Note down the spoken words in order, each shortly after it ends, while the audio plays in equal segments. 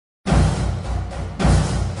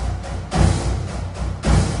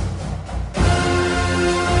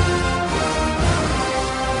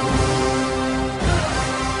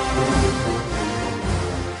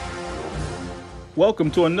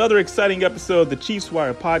Welcome to another exciting episode of the Chiefs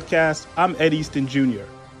Wire podcast. I'm Ed Easton Jr.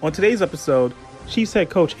 On today's episode, Chiefs head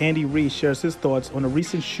coach Andy Reid shares his thoughts on the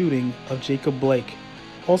recent shooting of Jacob Blake.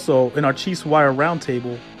 Also, in our Chiefs Wire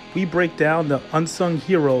roundtable, we break down the unsung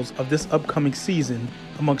heroes of this upcoming season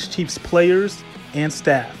amongst Chiefs players and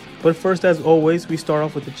staff. But first, as always, we start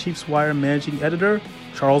off with the Chiefs Wire managing editor,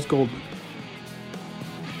 Charles Goldman.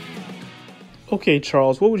 Okay,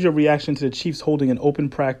 Charles, what was your reaction to the Chiefs holding an open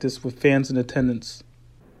practice with fans in attendance?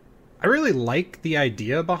 I really like the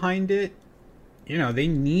idea behind it. You know, they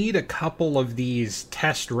need a couple of these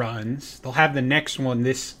test runs. They'll have the next one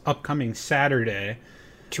this upcoming Saturday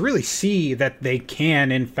to really see that they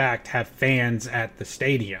can, in fact, have fans at the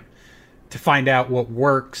stadium, to find out what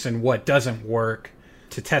works and what doesn't work,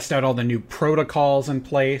 to test out all the new protocols in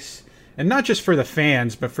place. And not just for the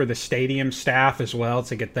fans, but for the stadium staff as well,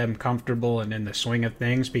 to get them comfortable and in the swing of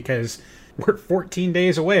things, because we're 14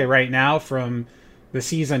 days away right now from the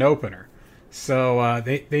season opener. So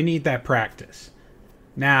they need that practice.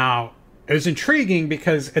 Now, it was intriguing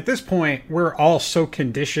because at this point, we're all so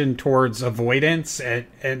conditioned towards avoidance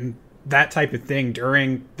and that type of thing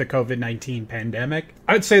during the COVID-19 pandemic.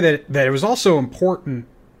 I would say that it was also important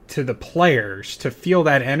to the players to feel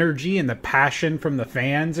that energy and the passion from the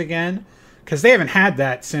fans again, because they haven't had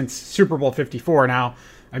that since Super Bowl 54. Now,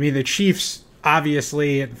 I mean, the Chiefs,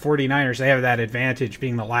 obviously, and 49ers, they have that advantage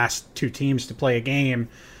being the last two teams to play a game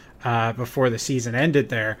before the season ended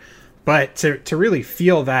there. But to really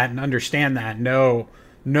feel that and understand that, know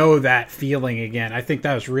that feeling again, I think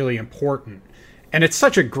that was really important. And it's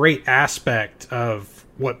such a great aspect of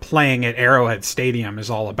what playing at Arrowhead Stadium is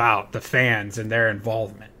all about, the fans and their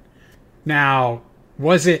involvement. Now,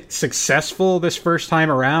 was it successful this first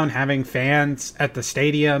time around, having fans at the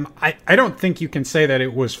stadium? I don't think you can say that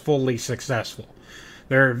it was fully successful.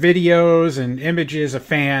 There are videos and images of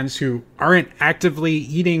fans who aren't actively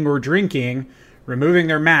eating or drinking, removing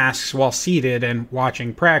their masks while seated and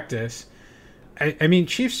watching practice. I mean,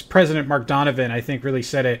 Chiefs President Mark Donovan, I think, really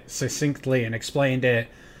said it succinctly and explained it,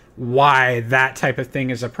 why that type of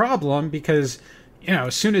thing is a problem, because you know,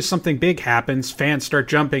 as soon as something big happens, fans start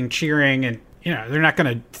jumping, cheering, and, you know, they're not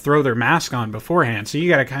going to throw their mask on beforehand. So you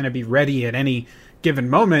got to kind of be ready at any given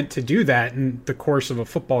moment to do that in the course of a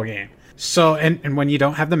football game. So, and when you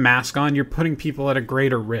don't have the mask on, you're putting people at a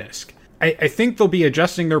greater risk. I think they'll be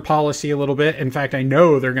adjusting their policy a little bit. In fact, I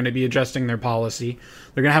know they're going to be adjusting their policy.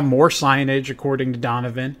 They're going to have more signage, according to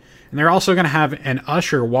Donovan. And they're also going to have an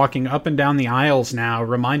usher walking up and down the aisles now,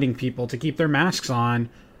 reminding people to keep their masks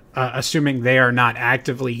on, assuming they are not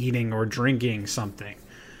actively eating or drinking something.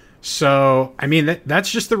 So, I mean,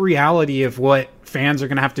 that's just the reality of what fans are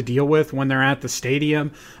going to have to deal with when they're at the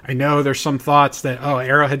stadium. I know there's some thoughts that, oh,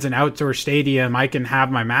 Arrowhead's an outdoor stadium, I can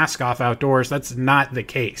have my mask off outdoors. That's not the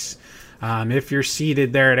case. If you're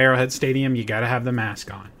seated there at Arrowhead Stadium, you got to have the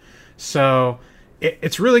mask on. So,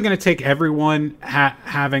 it's really going to take everyone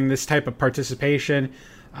having this type of participation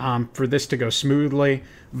for this to go smoothly.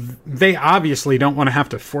 They obviously don't want to have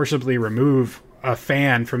to forcibly remove a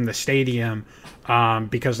fan from the stadium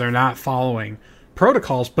because they're not following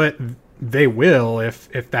protocols, but they will if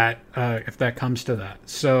that comes to that.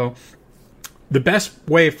 So the best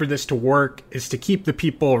way for this to work is to keep the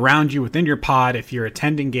people around you within your pod. If you're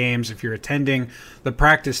attending games, if you're attending the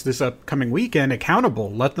practice this upcoming weekend, accountable.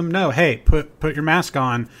 Let them know, hey, put your mask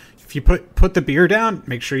on. If you put the beer down,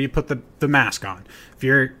 make sure you put the mask on. If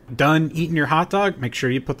you're done eating your hot dog, make sure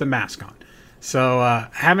you put the mask on. So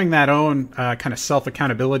having that own kind of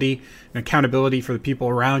self-accountability and accountability for the people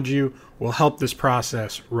around you will help this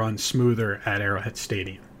process run smoother at Arrowhead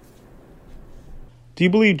Stadium. Do you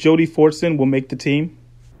believe Jody Fortson will make the team?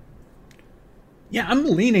 Yeah, I'm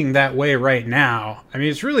leaning that way right now. I mean,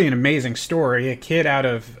 it's really an amazing story. A kid out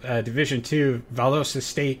of Division II, Valdosta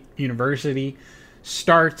State University,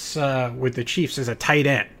 starts with the Chiefs as a tight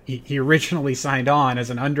end. He originally signed on as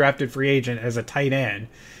an undrafted free agent as a tight end,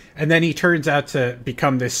 and then he turns out to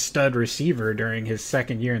become this stud receiver during his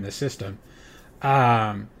second year in the system.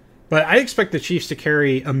 But I expect the Chiefs to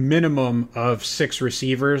carry a minimum of 6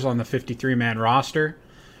 receivers on the 53-man roster.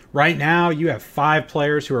 Right now, you have 5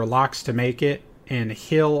 players who are locks to make it in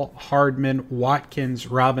Hill, Hardman, Watkins,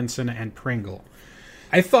 Robinson, and Pringle.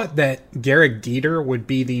 I thought that Garrick Dieter would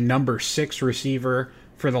be the number 6 receiver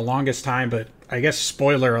for the longest time, but I guess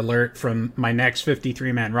spoiler alert from my next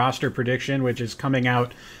 53-man roster prediction, which is coming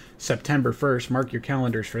out September 1st. Mark your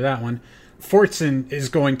calendars for that one. Fortson is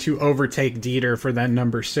going to overtake Dieter for that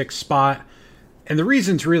number 6 spot. And the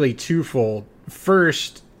reason's really twofold.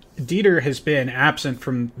 First, Dieter has been absent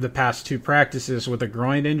from the past 2 practices with a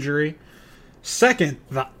groin injury. Second,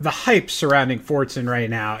 the hype surrounding Fortson right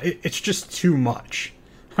now, it's just too much.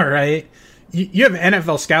 All right? You have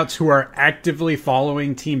NFL scouts who are actively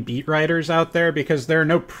following team beat writers out there because there are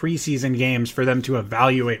no preseason games for them to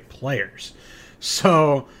evaluate players.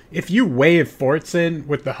 So if you waive Fortson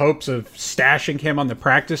with the hopes of stashing him on the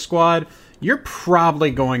practice squad, you're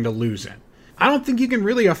probably going to lose him. I don't think you can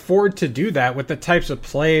really afford to do that with the types of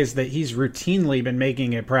plays that he's routinely been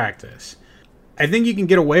making at practice. I think you can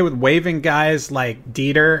get away with waiving guys like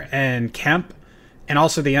Dieter and Kemp, and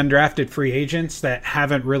also the undrafted free agents that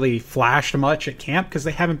haven't really flashed much at camp because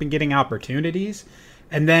they haven't been getting opportunities,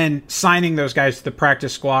 and then signing those guys to the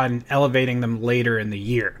practice squad and elevating them later in the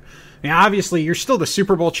year. Now, obviously, you're still the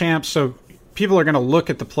Super Bowl champs, so people are going to look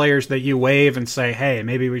at the players that you waive and say, hey,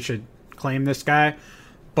 maybe we should claim this guy.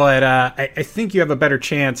 But I think you have a better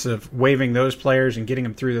chance of waiving those players and getting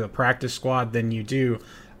them through the practice squad than you do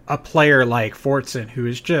a player like Fortson, who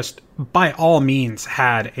has just, by all means,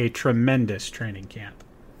 had a tremendous training camp.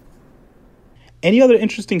 Any other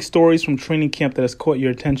interesting stories from training camp that has caught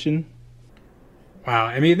your attention? Wow,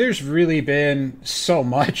 I mean, there's really been so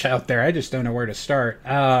much out there. I just don't know where to start.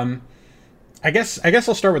 I guess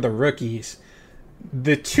I'll start with the rookies.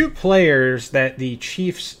 The two players that the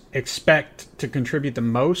Chiefs expect to contribute the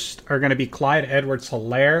most are going to be Clyde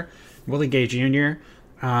Edwards-Helaire, Willie Gay Jr.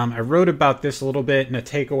 I wrote about this a little bit in a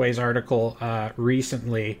takeaways article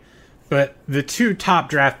recently, but the two top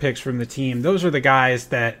draft picks from the team, those are the guys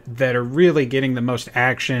that are really getting the most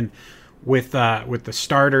action with the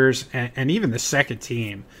starters and even the second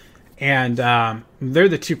team. And they're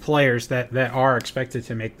the two players that are expected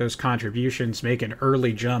to make those contributions, make an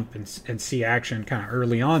early jump and see action kind of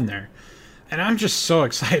early on there. And I'm just so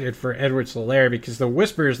excited for Edwards-Helaire because the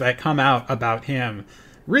whispers that come out about him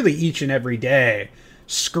really each and every day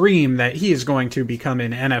scream that he is going to become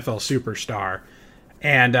an NFL superstar.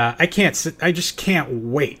 And I just can't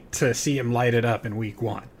wait to see him light it up in week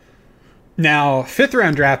 1. Now, 5th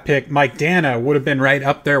round draft pick Mike Dana would have been right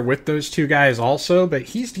up there with those two guys also, but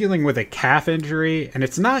he's dealing with a calf injury, and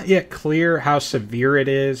it's not yet clear how severe it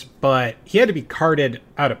is, but he had to be carted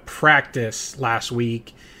out of practice last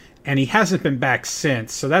week, and he hasn't been back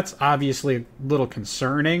since, so that's obviously a little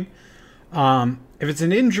concerning. If it's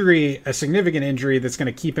an injury, a significant injury that's going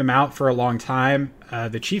to keep him out for a long time,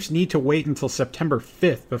 the Chiefs need to wait until September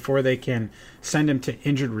 5th before they can send him to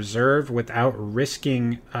injured reserve without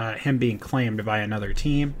risking him being claimed by another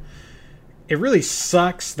team. It really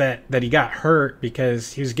sucks that he got hurt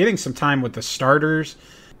because he was getting some time with the starters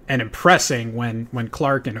and impressing when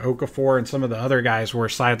Clark and Okafor and some of the other guys were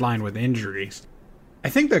sidelined with injuries. I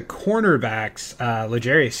think the cornerbacks,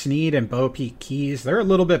 L'Jarius Sneed and Bo Peep Keys, they're a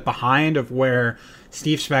little bit behind of where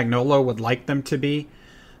Steve Spagnuolo would like them to be.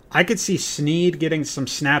 I could see Sneed getting some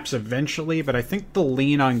snaps eventually, but I think they'll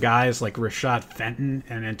lean on guys like Rashad Fenton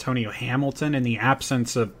and Antonio Hamilton in the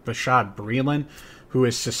absence of Bashaud Breeland, who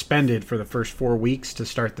is suspended for the first 4 weeks to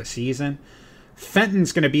start the season.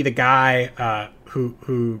 Fenton's going to be the guy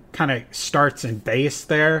who kind of starts in base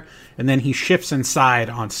there, and then he shifts inside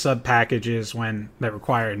on sub packages when that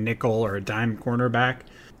require a nickel or a dime cornerback.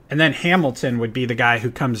 And then Hamilton would be the guy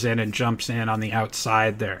who comes in and jumps in on the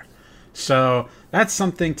outside there. So that's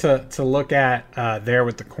something to look at there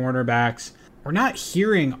with the cornerbacks. We're not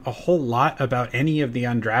hearing a whole lot about any of the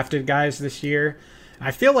undrafted guys this year.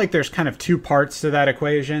 I feel like there's kind of two parts to that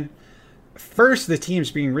equation. First, the team's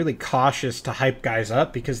being really cautious to hype guys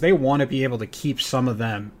up because they want to be able to keep some of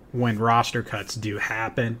them when roster cuts do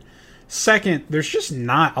happen. Second, there's just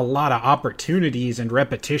not a lot of opportunities and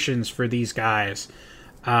repetitions for these guys.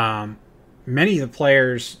 Many of the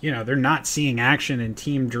players, they're not seeing action in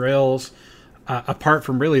team drills apart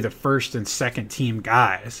from really the first and second team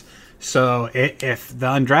guys. So if the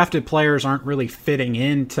undrafted players aren't really fitting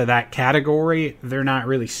into that category, they're not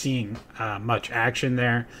really seeing much action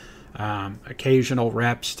there. Occasional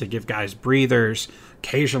reps to give guys breathers.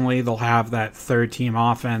 Occasionally they'll have that third team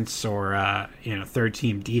offense or third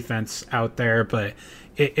team defense out there, but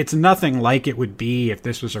it's nothing like it would be if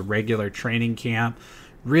this was a regular training camp.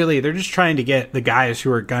 Really, they're just trying to get the guys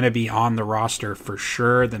who are going to be on the roster for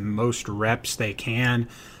sure the most reps they can.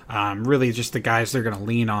 Really just the guys they're going to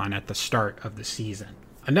lean on at the start of the season.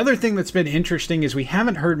 Another thing that's been interesting is we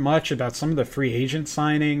haven't heard much about some of the free agent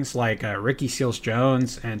signings like Ricky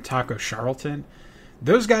Seals-Jones and Taco Charlton.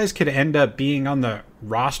 Those guys could end up being on the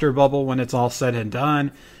roster bubble when it's all said and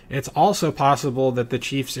done. It's also possible that the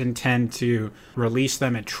Chiefs intend to release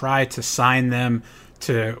them and try to sign them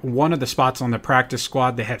to one of the spots on the practice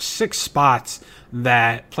squad. They have 6 spots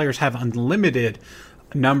that players have unlimited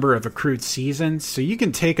number of accrued seasons. So you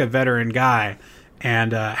can take a veteran guy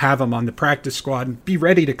and have him on the practice squad and be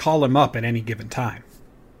ready to call him up at any given time.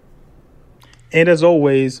 And as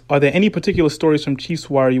always, are there any particular stories from Chiefs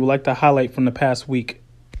Wire you would like to highlight from the past week?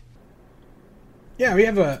 Yeah, we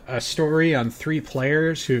have a story on 3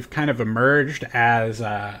 players who've kind of emerged as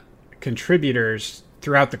contributors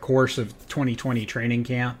throughout the course of 2020 training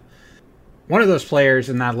camp. One of those players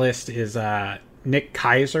in that list is Nick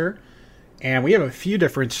Keiser, and we have a few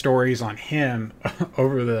different stories on him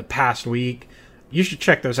over the past week. You should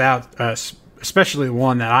check those out, especially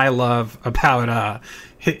one that I love about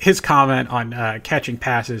his comment on catching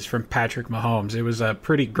passes from Patrick Mahomes. It was a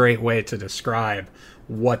pretty great way to describe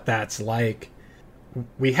what that's like.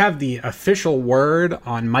 We have the official word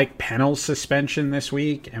on Mike Pennell's suspension this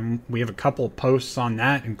week, and we have a couple of posts on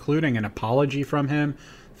that, including an apology from him.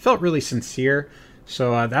 Felt really sincere,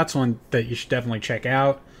 so that's one that you should definitely check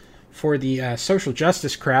out. For the social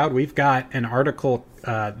justice crowd, we've got an article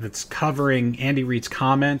that's covering Andy Reid's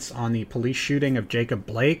comments on the police shooting of Jacob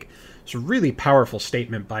Blake. It's a really powerful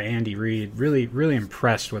statement by Andy Reid. Really, really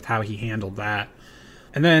impressed with how he handled that.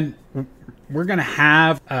 And then we're going to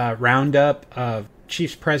have a roundup of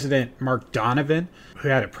Chiefs President Mark Donovan, who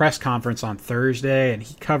had a press conference on Thursday, and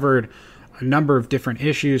he covered a number of different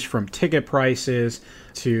issues from ticket prices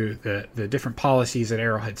to the different policies at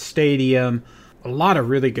Arrowhead Stadium. A lot of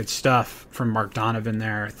really good stuff from Mark Donovan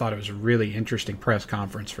there. I thought it was a really interesting press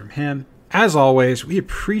conference from him. As always, we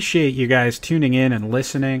appreciate you guys tuning in and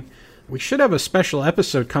listening. We should have a special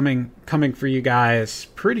episode coming for you guys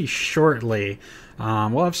pretty shortly.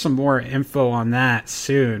 We'll have some more info on that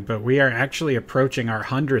soon, but we are actually approaching our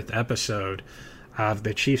 100th episode of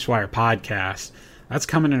the Chiefs Wire podcast. That's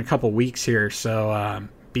coming in a couple weeks here, so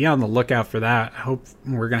be on the lookout for that. I hope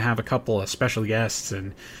we're going to have a couple of special guests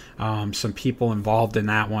and some people involved in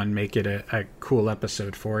that one, make it a cool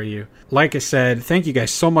episode for you. Like I said, thank you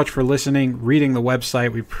guys so much for listening, reading the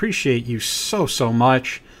website. We appreciate you so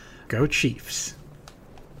much. Go Chiefs.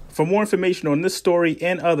 For more information on this story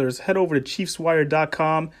and others, head over to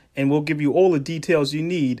ChiefsWire.com and we'll give you all the details you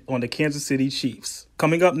need on the Kansas City Chiefs.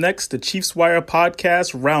 Coming up next, the Chiefs Wire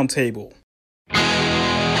Podcast Roundtable.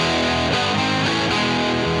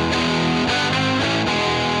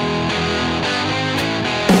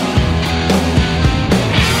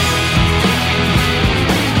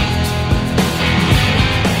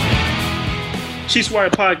 Chiefs Wire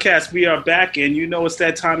Podcast, we are back, and you know it's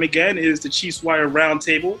that time again. It is the Chiefs Wire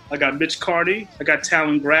Roundtable. I got Mitch Carney. I got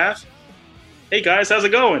Talon Graff. Hey, guys, how's it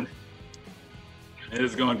going? It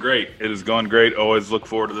is going great. It is going great. Always look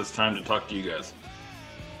forward to this time to talk to you guys.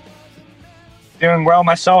 Doing well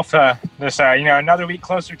myself. Another week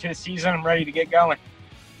closer to the season. I'm ready to get going.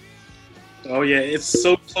 Oh, yeah, it's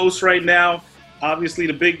so close right now. Obviously,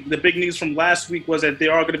 the big news from last week was that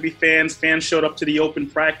there are going to be fans. Fans showed up to the open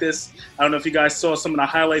practice. I don't know if you guys saw some of the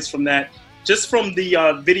highlights from that. Just from the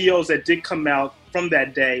videos that did come out from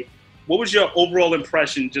that day, what was your overall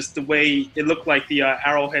impression, just the way it looked like the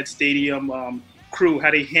Arrowhead Stadium crew, how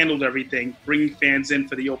they handled everything, bringing fans in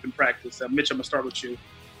for the open practice? Mitch, I'm going to start with you.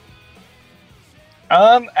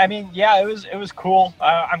 It was cool.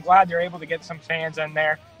 I'm glad they're able to get some fans in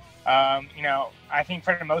there. I think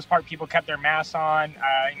for the most part, people kept their masks on.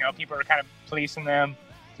 People were kind of policing them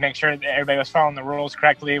to make sure that everybody was following the rules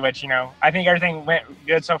correctly, which, I think everything went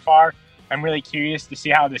good so far. I'm really curious to see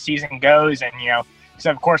how the season goes. And,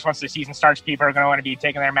 so of course, once the season starts, people are going to want to be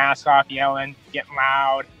taking their masks off, yelling, getting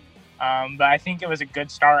loud. But I think it was a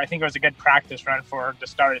good start. I think it was a good practice run for the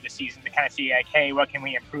start of the season to kind of see, like, hey, what can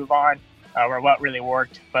we improve on or what really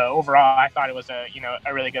worked. But overall, I thought it was a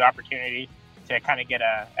really good opportunity to kind of get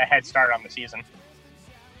a head start on the season.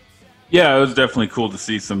 Yeah, it was definitely cool to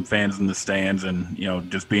see some fans in the stands and,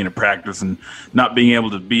 just being at practice and not being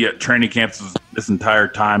able to be at training camps this entire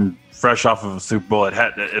time, fresh off of a Super Bowl.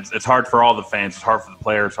 It's hard for all the fans. It's hard for the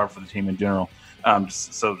players. It's hard for the team in general.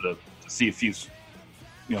 So to see a few,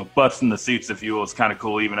 butts in the seats, if you will, is kind of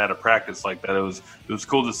cool even at a practice like that. It was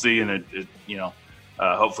cool to see, and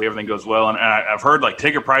hopefully everything goes well. And I've heard, like,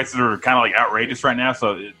 ticket prices are kind of, like, outrageous right now,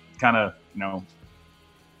 so it's kind of,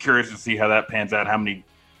 curious to see how that pans out, how many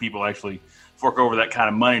people actually fork over that kind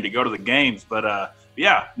of money to go to the games. But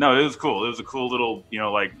it was cool. It was a cool little,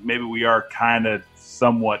 maybe we are kind of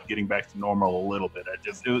somewhat getting back to normal a little bit.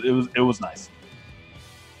 It was nice.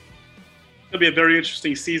 It'll be a very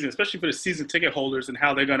interesting season, especially for the season ticket holders and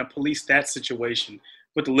how they're going to police that situation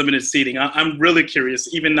with the limited seating. I'm really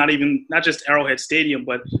curious, not just Arrowhead Stadium,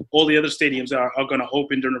 but all the other stadiums are going to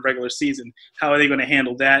open during the regular season. How are they going to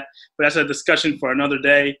handle that? But that's a discussion for another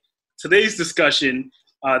day. Today's discussion,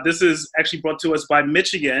 this is actually brought to us by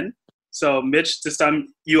Mitch again. So, Mitch, this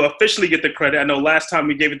time you officially get the credit. I know last time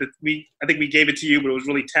we gave it I think we gave it to you, but it was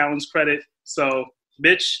really Talon's credit. So,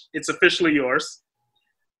 Mitch, it's officially yours.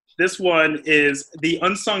 This one is the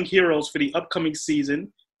unsung heroes for the upcoming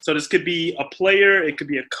season. So this could be a player, it could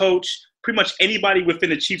be a coach, pretty much anybody within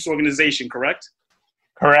the Chiefs organization, correct?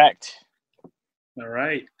 Correct. All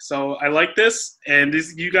right. So I like this. And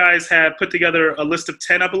you guys have put together a list of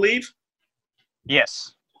 10, I believe?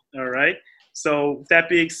 Yes. All right. So with that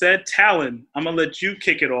being said, Talon, I'm going to let you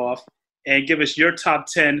kick it off and give us your top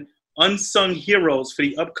 10 unsung heroes for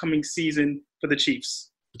the upcoming season for the Chiefs.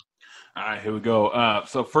 All right, here we go.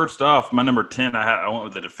 So first off, my number 10, I went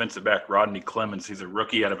with the defensive back, Rodney Clemens. He's a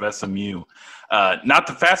rookie out of SMU. Not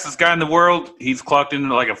the fastest guy in the world. He's clocked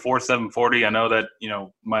into like a 4.7 40. I know that,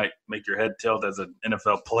 might make your head tilt as an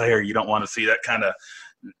NFL player. You don't want to see that kind of,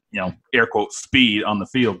 air quote, speed on the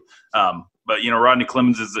field. But, Rodney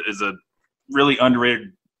Clemens is a really underrated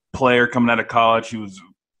player coming out of college. He was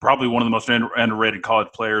probably one of the most underrated college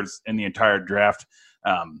players in the entire draft.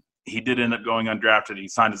 He did end up going undrafted. He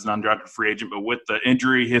signed as an undrafted free agent, but with the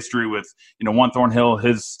injury history with, Juan Thornhill,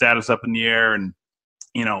 his status up in the air, and,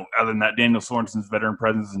 other than that, Daniel Sorensen's veteran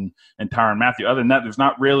presence and Tyrann Mathieu. Other than that, there's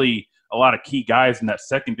not really a lot of key guys in that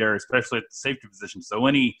secondary, especially at the safety position. So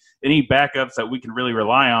any backups that we can really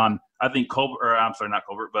rely on, I think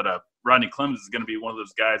Rodney Clemens is going to be one of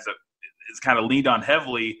those guys that is kind of leaned on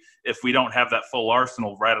heavily if we don't have that full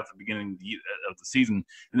arsenal right at the beginning of the season.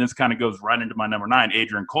 And this kind of goes right into my number 9,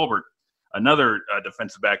 Adrian Colbert, another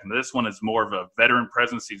defensive back. And this one is more of a veteran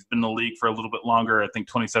presence. He's been in the league for a little bit longer. I think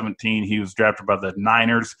 2017 he was drafted by the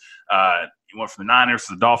Niners. He went from the Niners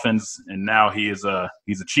to the Dolphins, and now he's a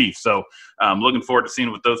Chief. So I'm looking forward to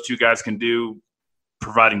seeing what those two guys can do,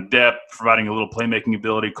 providing depth, providing a little playmaking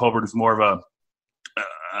ability. Colbert is more of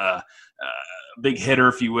a big hitter,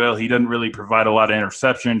 if you will. He doesn't really provide a lot of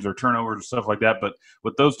interceptions or turnovers or stuff like that. But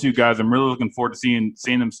with those two guys, I'm really looking forward to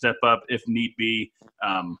seeing them step up if need be.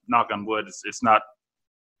 Knock on wood, it's not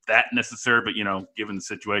that necessary, but, given the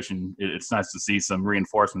situation, it's nice to see some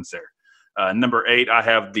reinforcements there. Number 8, I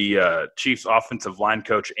have the Chiefs offensive line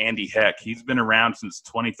coach, Andy Heck. He's been around since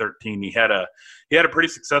 2013. He had a pretty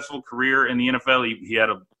successful career in the NFL. He had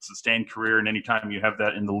a sustained career, and anytime you have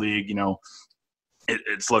that in the league,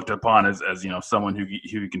 it's looked upon as someone who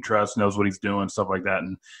you can trust, knows what he's doing, stuff like that.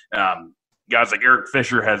 And guys like Eric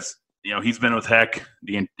Fisher has, he's been with Heck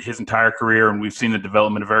his entire career, and we've seen the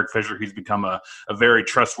development of Eric Fisher. He's become a very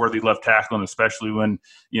trustworthy left tackle, and especially when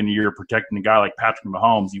you're protecting a guy like Patrick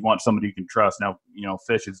Mahomes, you want somebody you can trust. Now,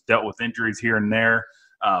 Fish has dealt with injuries here and there,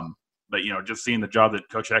 but just seeing the job that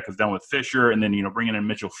Coach Heck has done with Fisher, and then bringing in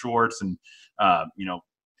Mitchell Schwartz, and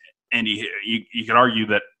Andy, you could argue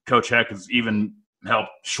that Coach Heck has even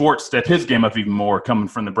helped Schwartz step his game up even more coming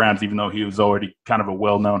from the Browns, even though he was already kind of a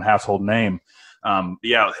well-known household name.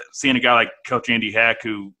 Seeing a guy like Coach Andy Heck,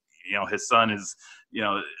 who, his son is,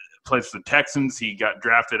 plays for the Texans. He got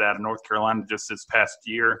drafted out of North Carolina just this past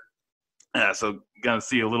year. So going to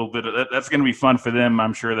see a little bit of that. That's going to be fun for them.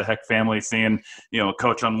 I'm sure the Heck family seeing, a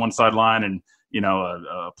coach on one sideline and,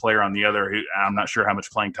 a player on the other. I'm not sure how much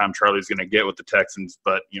playing time Charlie's going to get with the Texans,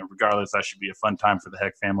 but, regardless, that should be a fun time for the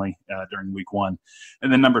Heck family during week 1.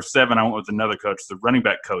 And then number 7, I went with another coach, the running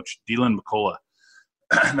back coach, Dylan McCullough.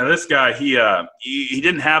 Now, this guy, he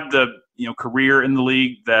didn't have the, career in the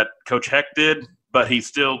league that Coach Heck did, but he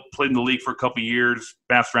still played in the league for a couple years,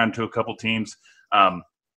 bounced around to a couple teams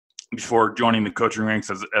before joining the coaching ranks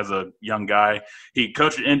as a young guy. He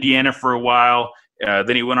coached at Indiana for a while.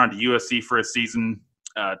 Then he went on to USC for a season,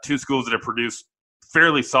 2 schools that have produced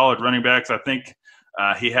fairly solid running backs. I think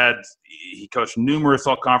he coached numerous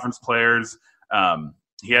all-conference players.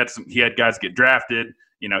 He had guys get drafted.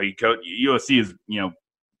 He coached USC is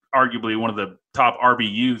arguably one of the top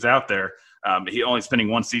RBUs out there. He only spending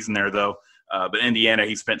 1 season there though. But Indiana,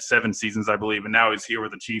 he spent 7 seasons, I believe, and now he's here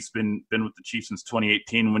with the Chiefs. Been with the Chiefs since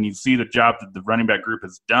 2018. When you see the job that the running back group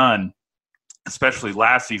has done, especially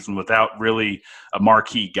last season without really a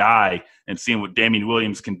marquee guy, and seeing what Damian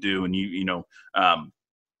Williams can do, and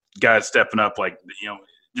guys stepping up like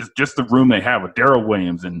just the room they have with Darrell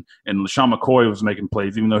Williams and LaShawn McCoy was making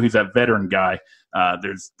plays, even though he's that veteran guy.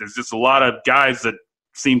 There's just a lot of guys that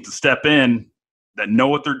seem to step in that know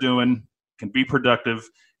what they're doing, can be productive,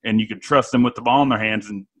 and you can trust them with the ball in their hands.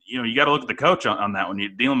 And you got to look at the coach on that one.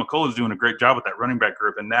 Dylan McCullough is doing a great job with that running back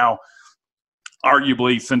group, and now,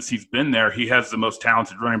 arguably, since he's been there, he has the most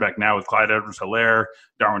talented running back now with Clyde Edwards-Helaire.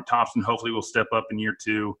 Darwin Thompson hopefully will step up in year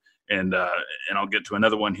 2. And I'll get to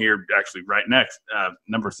another one here actually right next.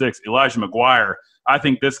 Number 6, Elijah McGuire. I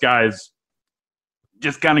think this guy's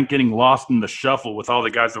just kind of getting lost in the shuffle with all the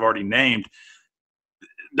guys I've already named.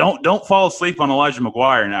 don't fall asleep on Elijah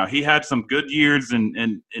McGuire now. He had some good years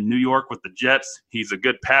in New York with the Jets. He's a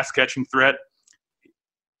good pass-catching threat.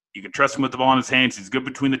 You can trust him with the ball in his hands. He's good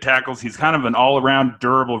between the tackles. He's kind of an all-around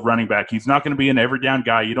durable running back. He's not going to be an every-down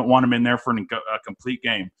guy. You don't want him in there for a complete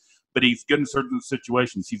game. But he's good in certain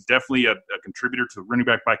situations. He's definitely a contributor to the running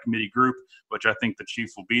back by committee group, which I think the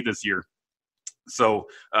Chiefs will be this year. So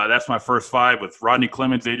that's my first five with Rodney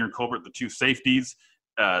Clemens, Adrian Colbert, the two safeties,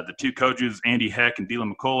 the two coaches, Andy Heck and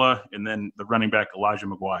Dylan McCullough, and then the running back, Elijah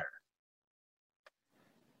McGuire.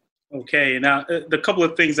 Okay, now the couple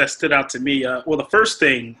of things that stood out to me. Well, the first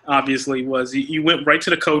thing, obviously, was you went right to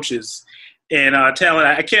the coaches. And Talon,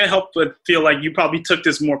 I can't help but feel like you probably took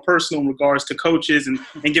this more personal in regards to coaches and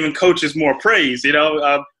giving coaches more praise,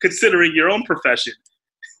 considering your own profession.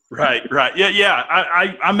 Right. Yeah.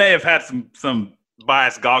 I may have had some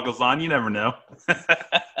biased goggles on. You never know.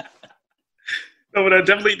 No, but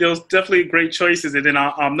those definitely great choices. And then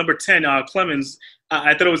number 10, Clemens,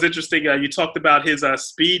 I thought it was interesting. You talked about his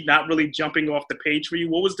speed not really jumping off the page for you.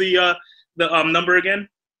 What was the number again?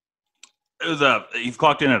 It was he's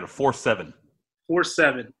clocked in at a 4.7.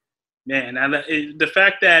 4.7, man. And the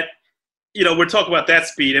fact that we're talking about that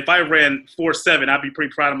speed. If I ran 4.7, I'd be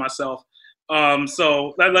pretty proud of myself.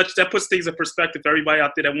 So that puts things in perspective for everybody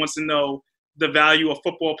out there that wants to know the value of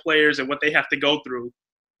football players and what they have to go through,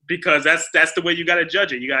 because that's the way you got to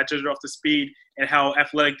judge it. You got to judge it off the speed and how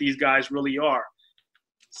athletic these guys really are.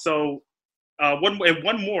 So one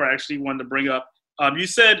more I actually wanted to bring up. You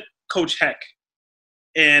said Coach Heck,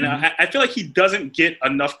 and I feel like he doesn't get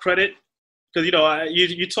enough credit because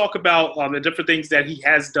you talk about the different things that he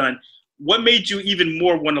has done. What made you even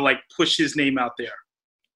more want to push his name out there?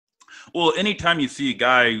 Well, anytime you see a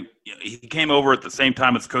guy, he came over at the same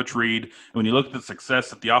time as Coach Reid. And when you look at the success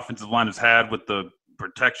that the offensive line has had with the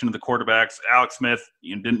protection of the quarterbacks, Alex Smith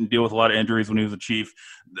didn't deal with a lot of injuries when he was a Chief.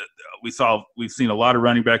 We've seen a lot of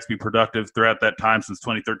running backs be productive throughout that time since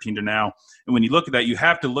 2013 to now. And when you look at that, you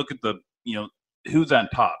have to look at the who's on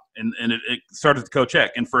top, and it started with Coach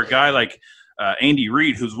Heck. And for a guy like Andy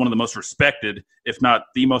Reid, who's one of the most respected, if not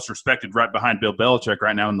the most respected, right behind Bill Belichick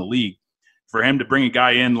right now in the league, for him to bring a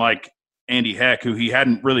guy in like Andy Heck, who he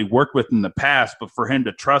hadn't really worked with in the past, but for him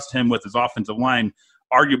to trust him with his offensive line,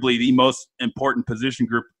 arguably the most important position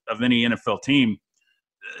group of any NFL team,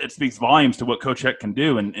 it speaks volumes to what Coach Heck can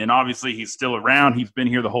do. And obviously he's still around. He's been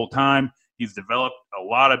here the whole time. He's developed a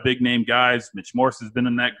lot of big-name guys. Mitch Morse has been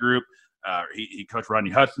in that group. He coached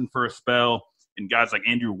Rodney Hudson for a spell. And guys like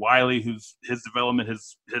Andrew Wiley, whose his development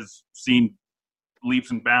has seen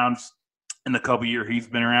leaps and bounds in the couple years he's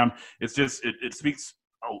been around. It's just it speaks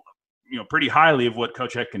pretty highly of what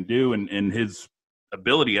Coach Heck can do and his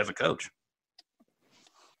ability as a coach.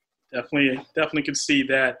 Definitely can see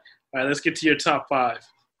that. All right, let's get to your top five.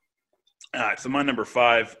 All right, so my number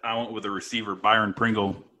 5, I went with a receiver, Byron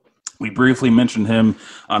Pringle. We briefly mentioned him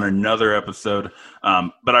on another episode,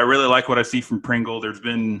 but I really like what I see from Pringle. There's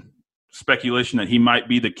been speculation that he might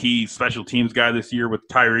be the key special teams guy this year, with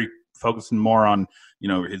Tyreek focusing more on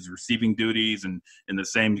his receiving duties, and the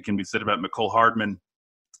same can be said about Mecole Hardman.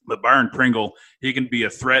 But Byron Pringle, he can be a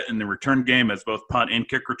threat in the return game as both punt and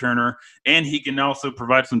kick returner, and he can also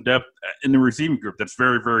provide some depth in the receiving group that's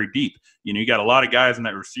very, very deep. You got a lot of guys in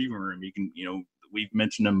that receiving room. You can, we've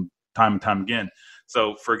mentioned them time and time again.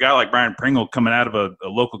 So for a guy like Byron Pringle coming out of a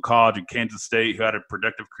local college in Kansas State who had a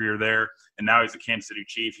productive career there, and now he's a Kansas City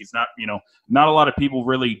Chief, he's not, not a lot of people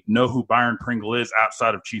really know who Byron Pringle is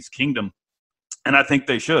outside of Chiefs Kingdom. And I think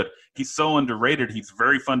they should. He's so underrated. He's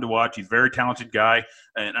very fun to watch. He's a very talented guy.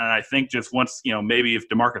 And I think just once, maybe if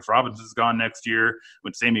DeMarcus Robinson is gone next year,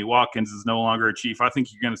 when Sammy Watkins is no longer a Chief, I think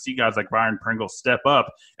you're going to see guys like Byron Pringle step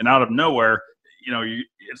up. And out of nowhere,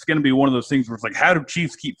 it's going to be one of those things where it's like, how do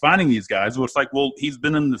Chiefs keep finding these guys? Well, it's like, well, he's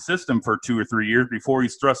been in the system for 2 or 3 years before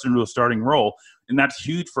he's thrust into a starting role. And that's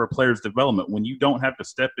huge for a player's development. When you don't have to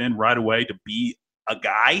step in right away to be a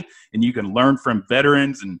guy, and you can learn from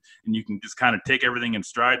veterans, and you can just kind of take everything in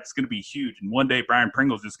stride, it's going to be huge. And one day Byron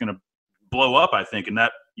Pringle is just going to blow up, I think. And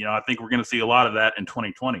that, I think we're going to see a lot of that in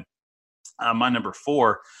 2020. My number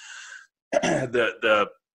 4, the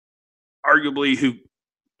arguably who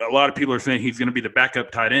a lot of people are saying he's going to be the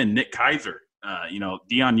backup tight end, Nick Keiser.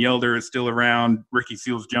 Deion Yelder is still around. Ricky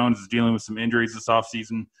Seals-Jones is dealing with some injuries this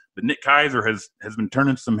offseason. But Nick Keiser has been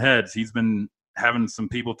turning some heads. He's been having some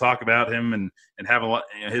people talk about him and have a lot.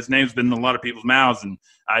 His name's been in a lot of people's mouths, and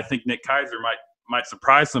I think Nick Keiser might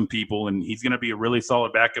surprise some people, and he's going to be a really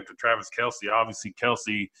solid backup to Travis Kelce. Obviously,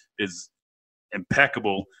 Kelce is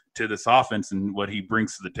impeccable to this offense and what he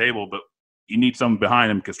brings to the table, but you need someone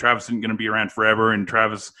behind him because Travis isn't going to be around forever, and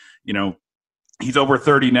Travis, he's over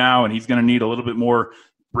 30 now, and he's going to need a little bit more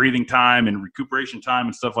breathing time and recuperation time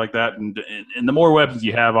and stuff like that. And the more weapons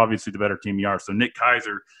you have, obviously, the better team you are. So Nick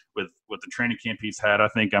Kaiser, with the training camp he's had, I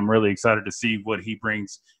think I'm really excited to see what he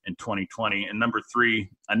brings in 2020. And number 3,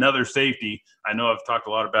 another safety. I know I've talked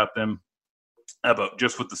a lot about them, about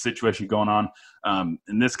just with the situation going on.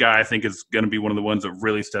 And this guy, I think, is going to be one of the ones that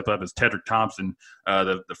really step up is Tedrick Thompson,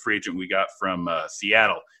 the free agent we got from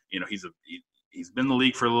Seattle. He's been in the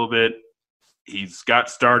league for a little bit. He's got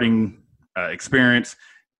starting experience.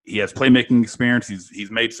 He has playmaking experience.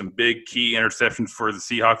 He's made some big key interceptions for the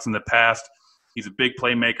Seahawks in the past. He's a big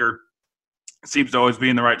playmaker. Seems to always be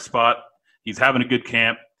in the right spot. He's having a good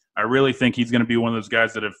camp. I really think he's going to be one of those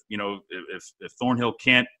guys that if Thornhill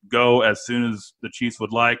can't go as soon as the Chiefs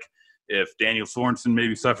would like, if Daniel Sorensen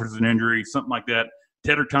maybe suffers an injury, something like that,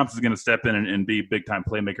 Tedrick Thompson is going to step in and be a big-time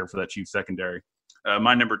playmaker for that Chiefs secondary.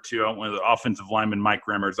 My number 2, I went with the offensive lineman Mike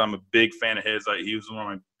Remmers. I'm a big fan of his. He was one of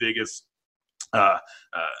my biggest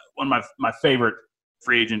one of my favorite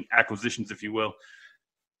free agent acquisitions, if you will.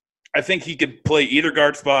 I think he could play either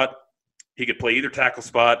guard spot. He could play either tackle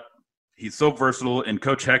spot. He's so versatile, and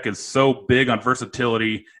Coach Heck is so big on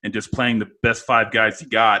versatility and just playing the best 5 guys he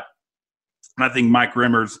got. And I think Mike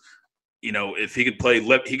Remmers, if he could play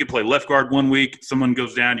left guard one week, someone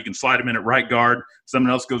goes down, you can slide him in at right guard.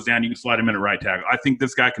 Someone else goes down, you can slide him in at right tackle. I think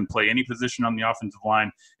this guy can play any position on the offensive line,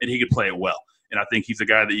 and he could play it well. And I think he's a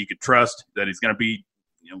guy that you could trust, that he's going to be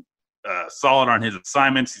solid on his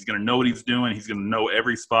assignments. He's going to know what he's doing. He's going to know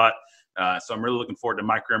every spot. So I'm really looking forward to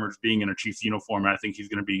Mike Remmers being in a Chiefs uniform, and I think he's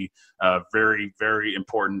going to be very, very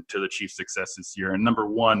important to the Chiefs' success this year. And number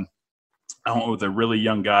 1, I went with a really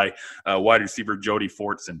young guy, wide receiver Jody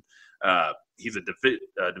Fortson. He's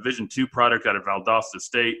a Division II product out of Valdosta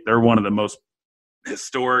State. They're one of the most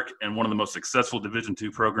historic and one of the most successful Division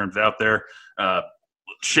II programs out there.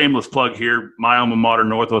 Shameless plug here, my alma mater,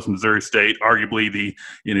 Northwest Missouri State, arguably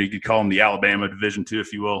you could call them the Alabama Division II,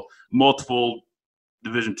 if you will. Multiple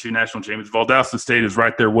Division II national champions. Valdosta State is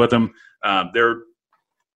right there with them. They're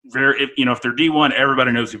very, if they're D1,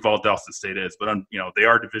 everybody knows who Valdosta State is, but they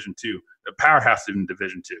are Division II, a powerhouse in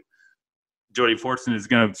Division II. Jody Fortson is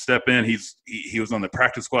going to step in. He was on the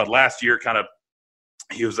practice squad last year.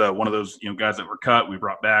 He was one of those guys that were cut. We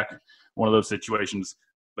brought back, one of those situations.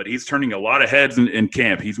 But he's turning a lot of heads in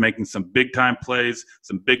camp. He's making some big time plays,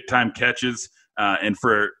 some big time catches, and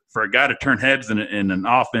for a guy to turn heads in an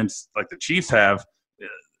offense like the Chiefs have,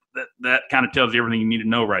 that kind of tells you everything you need to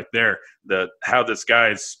know right there. How this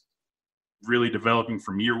guy's really developing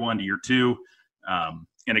from year 1 to year 2.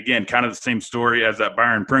 And again, kind of the same story as that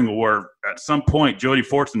Byron Pringle, where at some point Jody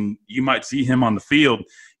Fortson, you might see him on the field,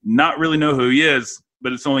 not really know who he is,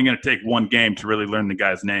 but it's only going to take one game to really learn the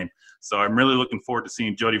guy's name. So I'm really looking forward to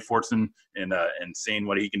seeing Jody Fortson and seeing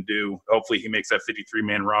what he can do. Hopefully he makes that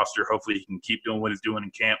 53-man roster. Hopefully he can keep doing what he's doing in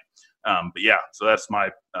camp. But yeah, so that's my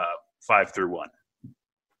 5 through 1.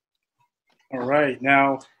 All right.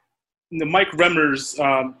 Now, the Mike Remmers,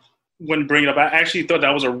 when bringing it up, I actually thought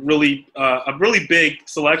that was a really big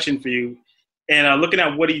selection for you. And looking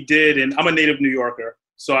at what he did, and I'm a native New Yorker,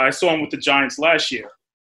 so I saw him with the Giants last year.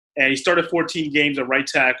 And he started 14 games at right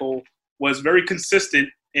tackle, was very consistent.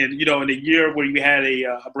 And, in a year where you had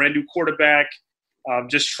a brand new quarterback,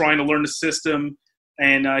 just trying to learn the system,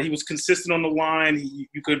 and he was consistent on the line.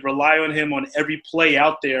 You could rely on him on every play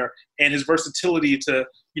out there, and his versatility to,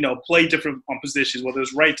 play different positions, whether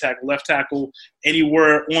it's right tackle, left tackle,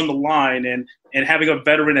 anywhere on the line, and having a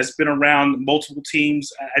veteran that's been around multiple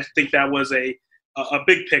teams, I think that was a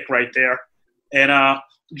big pick right there. And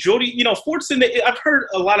Jody, Fortson, I've heard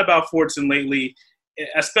a lot about Fortson lately,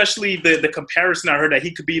 especially the comparison I heard that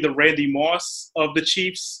he could be the Randy Moss of the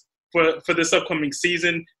Chiefs for this upcoming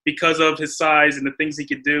season because of his size and the things he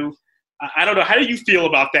could do. I don't know. How do you feel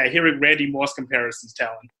about that, hearing Randy Moss comparisons,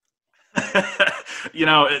 Talon?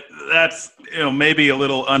 That's maybe a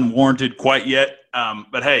little unwarranted quite yet.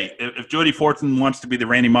 But hey, if Jody Fortson wants to be the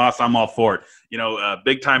Randy Moss, I'm all for it.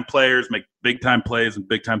 Big time players make big time plays in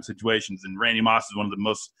big time situations, and Randy Moss is one of the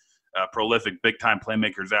most prolific big time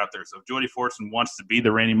playmakers out there. So if Jody Fortson wants to be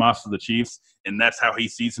the Randy Moss of the Chiefs, and that's how he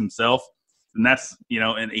sees himself, and that's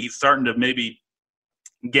and he's starting to maybe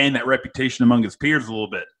gain that reputation among his peers a little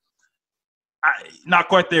bit. Not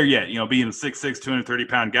quite there yet. Being a 6'6",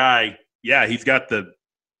 230-pound guy, yeah, he's got the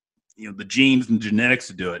genes and genetics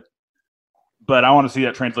to do it. But I want to see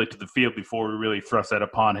that translate to the field before we really thrust that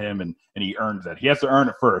upon him, and he earns that. He has to earn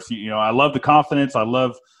it first. I love the confidence. I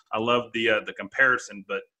love the comparison.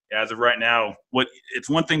 But as of right now, it's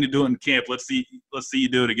one thing to do it in camp. Let's see you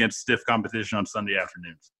do it against stiff competition on Sunday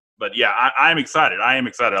afternoons. But yeah, I'm excited. I am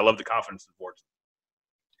excited. I love the confidence in Fortson.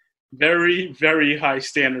 Very, very high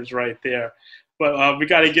standards right there. But we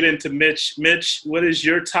got to get into Mitch. Mitch, what is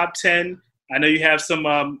your top 10? I know you have some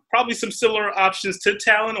probably some similar options to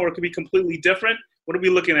Talon, or it could be completely different. What are we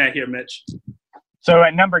looking at here, Mitch? So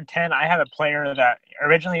at number 10, I have a player that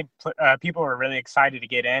originally people were really excited to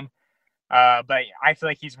get in, but I feel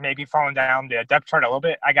like he's maybe fallen down the depth chart a little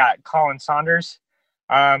bit. I got Colin Saunders.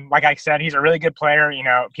 Like I said, he's a really good player.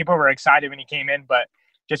 People were excited when he came in, but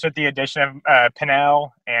just with the addition of Pinnell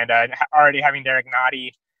and already having Derek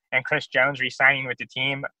Nottie and Chris Jones re-signing with the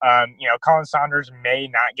team, Colin Saunders may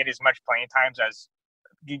not get as much playing time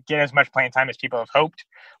as people have hoped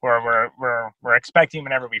or we're expecting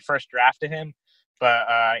whenever we first drafted him. But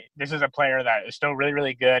this is a player that is still really,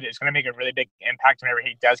 really good. It's going to make a really big impact whenever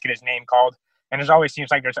he does get his name called. And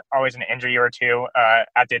seems like there's always an injury or two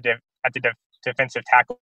at the defensive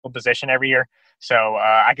tackle position every year. So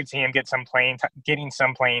I could see him getting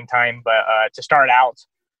some playing time. But to start out,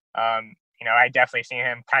 I definitely see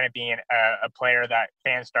him kind of being a player that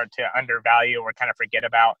fans start to undervalue or kind of forget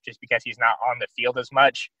about just because he's not on the field as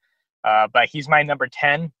much. But he's my number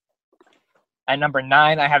 10. At number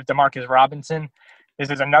 9, I have DeMarcus Robinson. This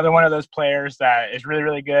is another one of those players that is really,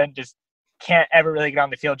 really good. Just can't ever really get on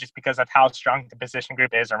the field just because of how strong the position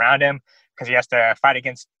group is around him, because he has to fight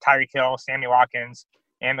against Tyreek Hill, Sammy Watkins,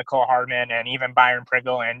 and Mecole Hardman, and even Byron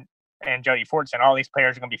Pringle and Jody Fortson. All these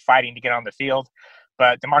players are going to be fighting to get on the field.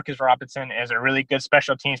 But DeMarcus Robinson is a really good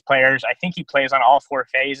special teams player. I think he plays on all 4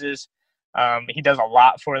 phases. He does a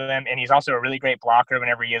lot for them, and he's also a really great blocker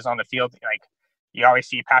whenever he is on the field. Like, you always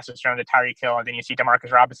see passes thrown to Tyreek Hill, and then you see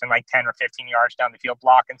DeMarcus Robinson like 10 or 15 yards down the field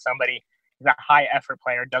blocking somebody. He's a high-effort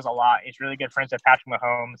player, does a lot. He's really good friends with Patrick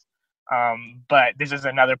Mahomes. But this is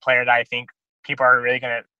another player that I think people are really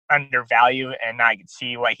going to undervalue and not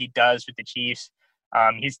see what he does with the Chiefs.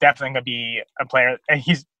 He's definitely going to be a player.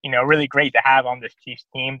 He's really great to have on this Chiefs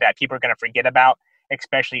team that people are going to forget about,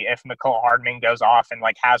 especially if Mecole Hardman goes off and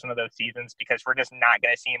has one of those seasons, because we're just not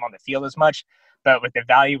going to see him on the field as much. But with the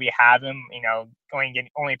value we have him,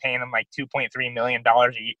 only paying him like $2.3 million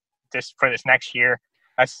for this next year,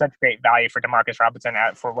 that's such great value for DeMarcus Robinson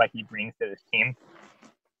for what he brings to this team.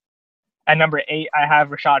 At number 8, I have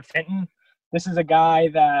Rashad Fenton. This is a guy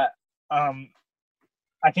that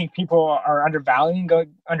I think people are undervaluing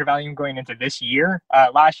going into this year.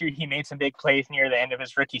 Last year, he made some big plays near the end of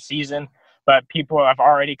his rookie season, but people have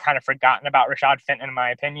already kind of forgotten about Rashad Fenton, in my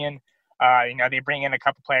opinion. They bring in a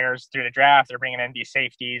couple players through the draft. They're bringing in these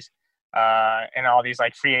safeties and all these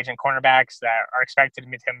free agent cornerbacks that are expected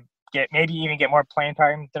to get more playing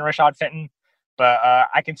time than Rashad Fenton. But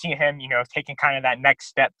I can see him, taking kind of that next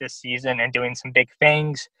step this season and doing some big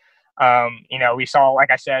things. We saw,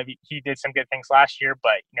 like I said, he did some good things last year,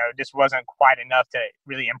 but this wasn't quite enough to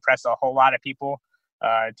really impress a whole lot of people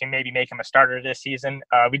to maybe make him a starter this season.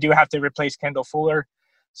 We do have to replace Kendall Fuller.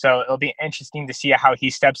 So it'll be interesting to see how he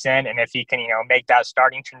steps in and if he can, make that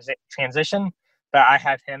starting transition. But I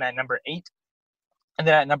have him at number 8. And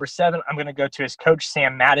then at number 7, I'm going to go to his coach,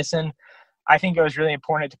 Sam Madison. I think it was really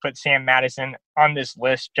important to put Sam Madison on this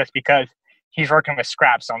list just because he's working with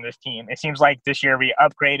scraps on this team. It seems like this year we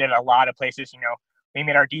upgraded a lot of places. We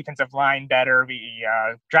made our defensive line better. We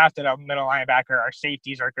drafted a middle linebacker. Our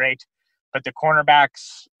safeties are great. But the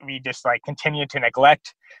cornerbacks, we just continue to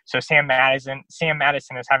neglect. So Sam Madison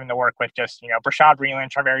is having to work with just, Brashad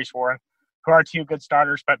Breeland, Charvarius Ward, who are 2 good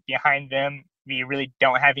starters, but behind them, we really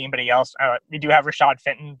don't have anybody else. We do have Rashad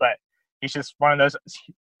Fenton, but he's just one of those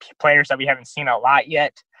players that we haven't seen a lot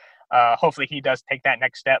yet. Hopefully he does take that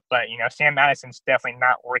next step, but Sam Madison's definitely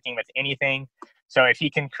not working with anything. So if he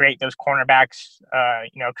can create those cornerbacks,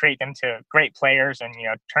 create them to great players and,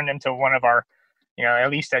 turn them to one of our,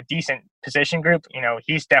 at least a decent position group,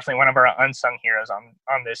 he's definitely one of our unsung heroes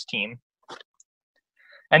on this team.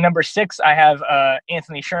 At number 6, I have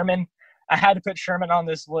Anthony Sherman. I had to put Sherman on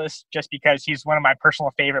this list just because he's one of my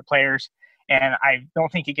personal favorite players, and I don't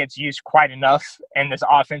think he gets used quite enough in this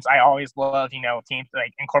offense. I always love, teams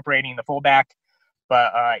incorporating the fullback,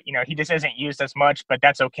 but he just isn't used as much, but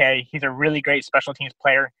that's okay. He's a really great special teams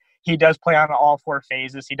player. He does play on all 4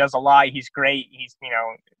 phases. He does a lot. He's great. He's,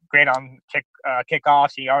 great on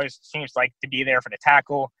kickoffs. He always seems to be there for the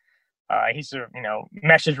tackle. He's,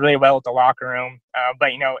 meshes really well with the locker room.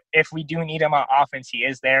 But, if we do need him on offense, he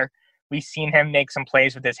is there. We've seen him make some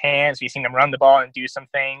plays with his hands. We've seen him run the ball and do some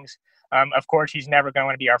things. Of course, he's never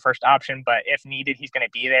going to be our first option, but if needed, he's going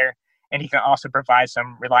to be there. And he can also provide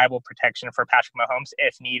some reliable protection for Patrick Mahomes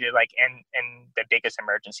if needed, in the biggest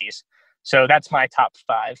emergencies. So that's my top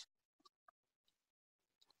 5.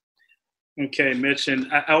 Okay, Mitch,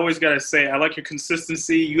 and I always got to say, I like your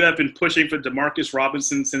consistency. You have been pushing for DeMarcus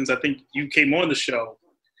Robinson since I think you came on the show.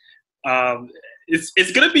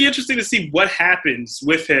 it's going to be interesting to see what happens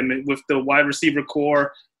with him, with the wide receiver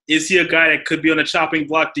core. Is he a guy that could be on a chopping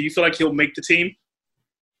block? Do you feel like he'll make the team?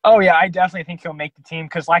 Oh, yeah, I definitely think he'll make the team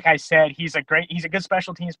because, like I said, he's a good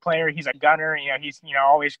special teams player. He's a gunner. He's,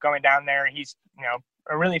 always going down there. He's,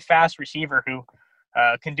 a really fast receiver who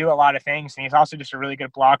can do a lot of things, and he's also just a really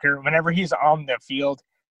good blocker. Whenever he's on the field,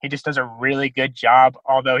 he just does a really good job,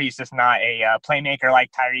 although he's just not a playmaker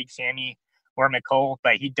like Tyreek, Sammy, or McCole,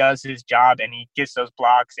 but he does his job, and he gets those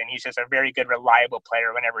blocks, and he's just a very good, reliable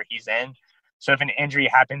player whenever he's in. So if an injury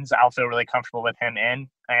happens, I'll feel really comfortable with him in.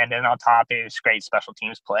 And then on top is great special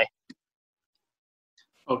teams play.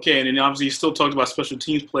 Okay, and then obviously you still talked about special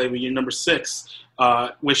teams play with your number 6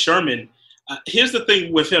 with Sherman. Here's the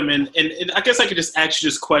thing with him, and I guess I could just ask you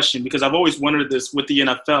this question because I've always wondered this with the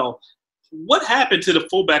NFL. What happened to the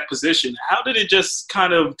fullback position? How did it just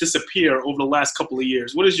kind of disappear over the last couple of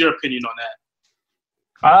years? What is your opinion on that?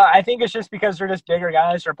 I think it's just because they're just bigger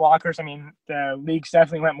guys or blockers. I mean, the league's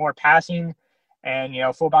definitely went more passing. And,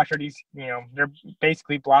 fullbacks are these, they're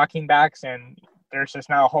basically blocking backs, and there's just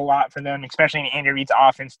not a whole lot for them, especially in Andy Reid's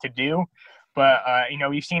offense to do. But,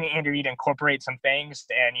 we've seen Andy Reid incorporate some things,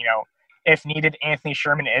 and, if needed, Anthony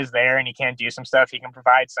Sherman is there, and he can do some stuff. He can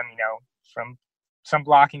provide some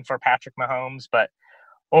blocking for Patrick Mahomes. But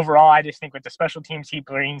overall, I just think with the special teams he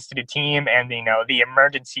brings to the team and, the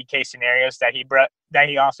emergency case scenarios that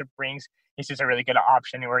he also brings, he's just a really good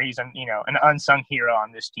option where he's an unsung hero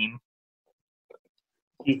on this team.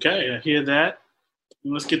 Okay, I hear that.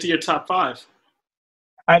 Let's get to your top 5.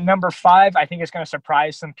 At number 5, I think it's going to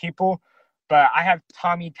surprise some people, but I have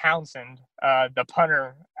Tommy Townsend, the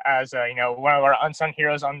punter, as one of our unsung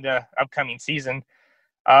heroes on the upcoming season.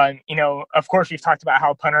 Of course, we've talked about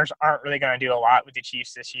how punters aren't really going to do a lot with the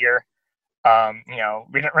Chiefs this year.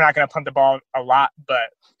 We're not going to punt the ball a lot,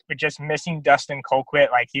 but we're just missing Dustin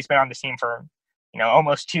Colquitt. Like, he's been on the team for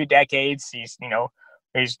almost 2 decades. He's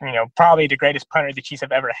probably the greatest punter the Chiefs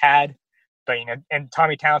have ever had. But, and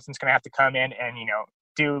Tommy Townsend's going to have to come in and,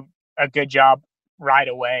 do a good job right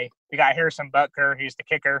away. We got Harrison Butker, who's the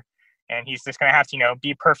kicker, and he's just going to have to,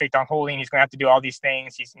 be perfect on holding. He's going to have to do all these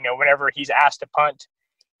things. He's, whenever he's asked to punt,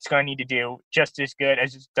 he's going to need to do just as good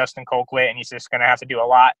as Dustin Colquitt, and he's just going to have to do a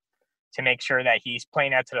lot to make sure that he's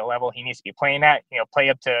playing at to the level he needs to be playing at, play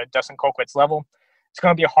up to Dustin Colquitt's level. It's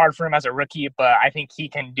going to be hard for him as a rookie, but I think he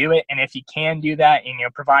can do it. And if he can do that and,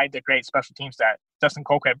 provide the great special teams that Dustin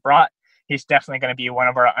Colquitt brought, he's definitely going to be one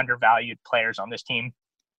of our undervalued players on this team.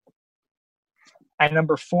 At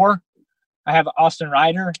number 4, I have Austin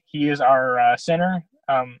Ryder. He is our center.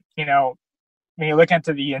 When you look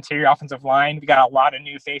into the interior offensive line, we got a lot of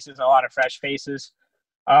new faces, a lot of fresh faces.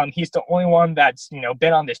 He's the only one that's,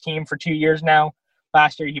 been on this team for 2 years now.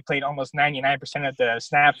 Last year, he played almost 99% of the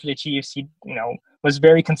snaps for the Chiefs. He, was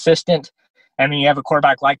very consistent. And when you have a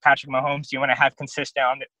quarterback like Patrick Mahomes, you want to have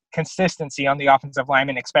consistency on the offensive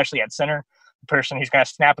lineman, especially at center. The person who's going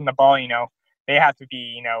to snap in the ball, they have to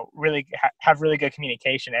be, really have really good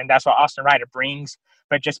communication. And that's what Austin Ryder brings.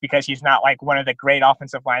 But just because he's not like one of the great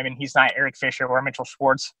offensive linemen, he's not Eric Fisher or Mitchell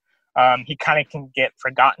Schwartz. He kind of can get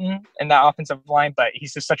forgotten in that offensive line, but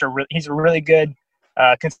he's just he's a really good,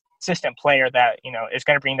 consistent player that, is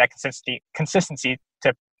going to bring that consistency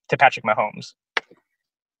to Patrick Mahomes.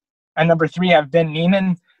 And number 3, I have Ben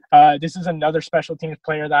Neiman. This is another special teams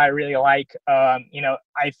player that I really like.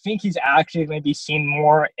 I think he's actually going to be seen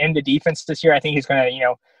more in the defense this year. I think he's going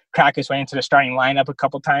to, crack his way into the starting lineup a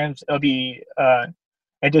couple times. It'll be,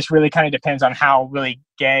 it just really kind of depends on how really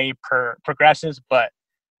Gay progresses. But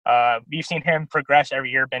we've seen him progress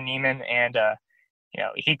every year, Ben Neiman, and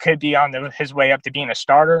he could be on his way up to being a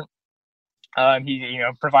starter. He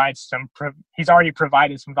he's already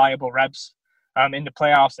provided some valuable reps in the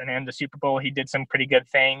playoffs and in the Super Bowl. He did some pretty good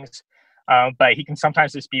things, but he can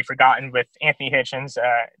sometimes just be forgotten with Anthony Hitchens,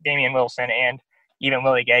 Damian Wilson, and even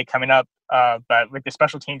Willie Gay coming up. But with the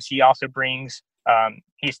special teams he also brings,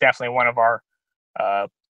 he's definitely one of our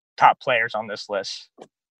top players on this list.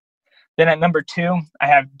 Then at number 2, I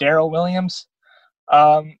have Darrell Williams.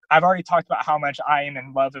 I've already talked about how much I am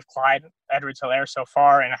in love with Clyde Edwards-Helaire so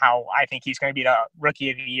far and how I think he's going to be the rookie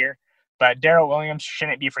of the year. But Darrell Williams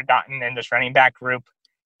shouldn't be forgotten in this running back group.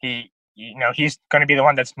 He's going to be the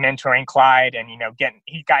one that's mentoring Clyde and,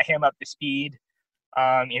 he got him up to speed.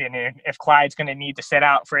 Even if Clyde's going to need to sit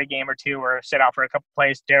out for a game or two or sit out for a couple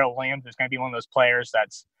plays, Darrell Williams is going to be one of those players that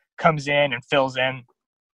comes in and fills in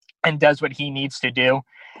and does what he needs to do.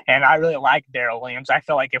 And I really like Darrell Williams. I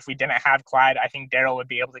feel like if we didn't have Clyde, I think Darrell would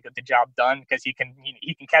be able to get the job done because he can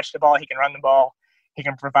catch the ball, he can run the ball, he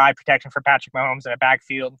can provide protection for Patrick Mahomes in a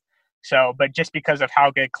backfield. So, but just because of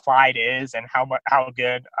how good Clyde is and how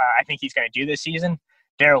good I think he's going to do this season,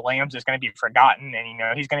 Darrell Williams is going to be forgotten,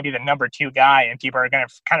 and he's going to be the number 2 guy, and people are going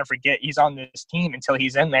to kind of forget he's on this team until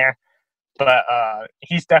he's in there. But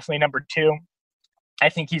he's definitely number 2. I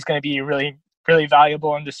think he's going to be really, really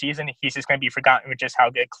valuable in the season. He's just going to be forgotten with just how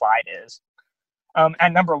good Clyde is.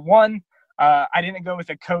 At number 1, I didn't go with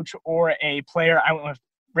a coach or a player. I went with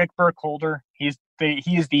Rick Burkholder. He is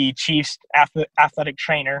the Chiefs athletic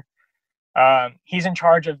trainer. He's in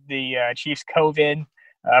charge of the Chiefs COVID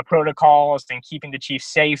protocols and keeping the Chiefs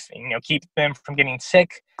safe and keep them from getting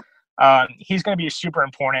sick. He's going to be super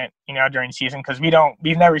important during the season, because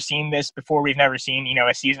we've never seen this before. We've never seen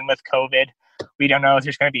a season with COVID. We don't know if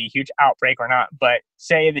there's going to be a huge outbreak or not. But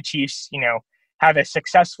say the Chiefs have a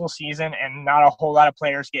successful season and not a whole lot of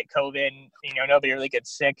players get COVID and nobody really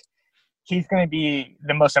gets sick, he's going to be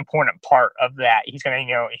the most important part of that. He's going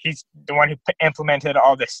to, he's the one who implemented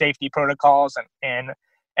all the safety protocols and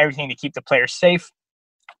everything to keep the players safe.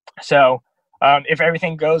 So if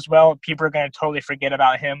everything goes well, people are going to totally forget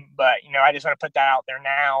about him. But, I just want to put that out there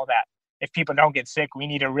now, that if people don't get sick, we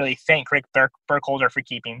need to really thank Rick Burkholder for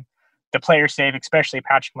keeping the players safe, especially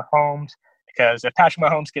Patrick Mahomes, because if Patrick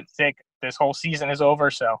Mahomes gets sick, this whole season is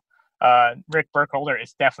over. So Rick Burkholder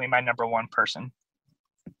is definitely my number 1 person.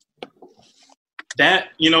 That,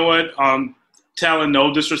 Talon,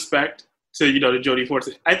 no disrespect to, to Jody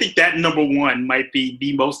Fortson, I think that number 1 might be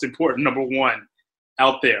the most important number 1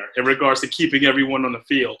 out there in regards to keeping everyone on the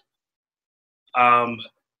field.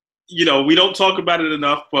 We don't talk about it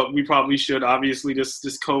enough, but we probably should. Obviously, this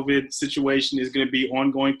COVID situation is going to be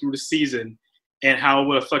ongoing through the season, and how it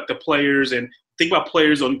will affect the players. And think about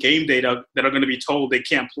players on game day that are going to be told they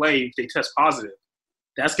can't play if they test positive.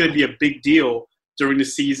 That's going to be a big deal during the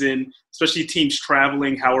season, especially teams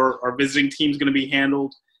traveling. How are visiting teams going to be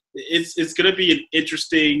handled? It's going to be an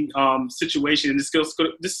interesting situation. And this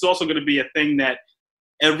is also going to be a thing that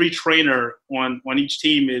every trainer on each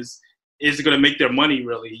team is going to make their money,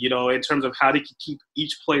 really, in terms of how they can keep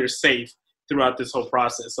each player safe throughout this whole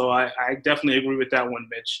process. So I definitely agree with that one,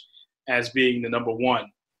 Mitch, as being the number 1.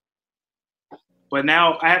 But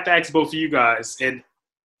now I have to ask both of you guys, and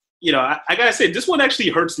I gotta say, this one actually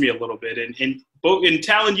hurts me a little bit. And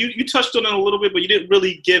Talon, you touched on it a little bit, but you didn't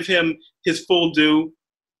really give him his full due.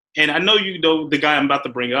 And I know you know the guy I'm about to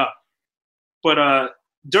bring up, but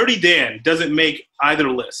Dirty Dan doesn't make either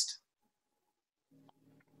list.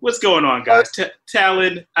 What's going on, guys?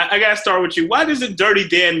 Talon, I gotta start with you. Why doesn't Dirty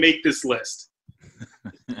Dan make this list?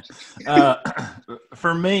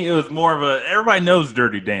 For me, it was more of everybody knows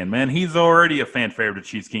Dirty Dan, man. He's already a fan favorite of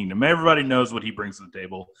Chiefs Kingdom. Everybody knows what he brings to the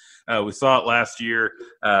table. We saw it last year,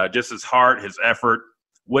 just his heart, his effort,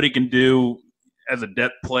 what he can do as a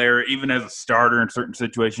depth player, even as a starter in certain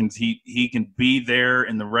situations. He can be there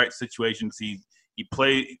in the right situations. He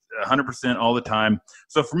plays 100% all the time.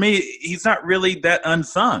 So for me, he's not really that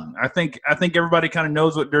unsung. I think everybody kind of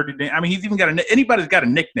knows what Dirty Dan. I mean, he's even got anybody's got a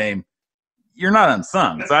nickname. You're not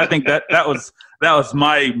unsung. So I think that was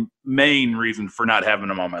my main reason for not having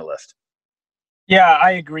him on my list. Yeah,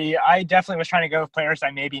 I agree. I definitely was trying to go with players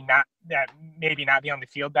that maybe not be on the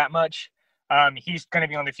field that much. He's going to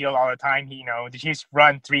be on the field all the time. The Chiefs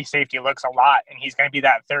run 3 safety looks a lot, and he's going to be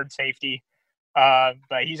that third safety.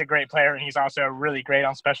 But he's a great player, and he's also really great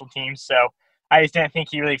on special teams. So I just didn't think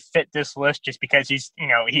he really fit this list, just because he's,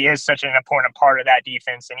 he is such an important part of that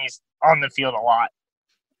defense, and he's on the field a lot.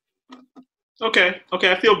 Okay,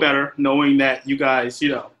 I feel better knowing that you guys,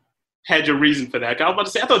 had your reason for that. I was about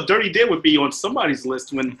to say, I thought Dirty Dan would be on somebody's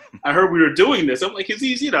list when I heard we were doing this. I'm like, he's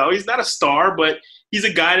he's not a star, but he's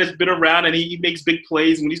a guy that's been around and he makes big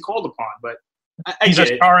plays when he's called upon. But he's a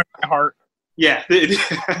star in my heart. Yeah,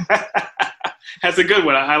 that's a good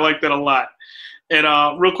one. I like that a lot. And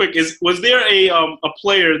real quick, was there a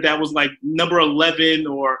player that was like number 11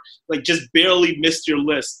 or like just barely missed your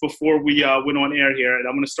list before we went on air here? And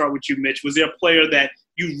I'm going to start with you, Mitch. Was there a player that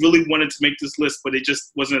you really wanted to make this list, but it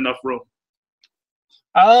just wasn't enough room?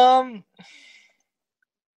 I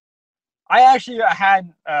actually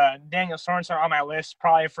had Daniel Sorensen on my list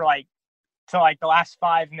probably for the last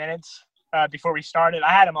 5 minutes before we started.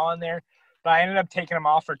 I had him on there, but I ended up taking him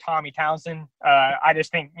off for Tommy Townsend. I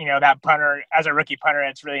just think, that punter, as a rookie punter,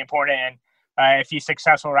 it's really important. And if he's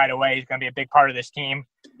successful right away, he's going to be a big part of this team.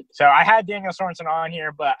 So I had Daniel Sorensen on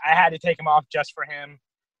here, but I had to take him off just for him.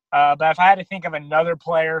 But if I had to think of another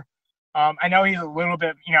player, I know he's a little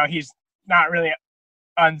bit, he's not really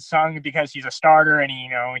unsung because he's a starter and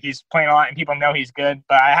he's playing a lot and people know he's good.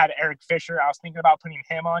 But I had Eric Fisher. I was thinking about putting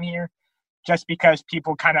him on here, just because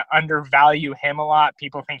people kind of undervalue him a lot.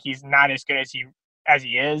 People think he's not as good as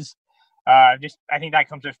he is. I think that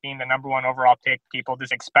comes with being the number 1 overall pick. People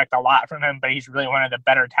just expect a lot from him, but he's really one of the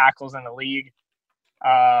better tackles in the league.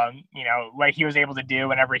 What he was able to do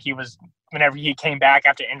whenever he came back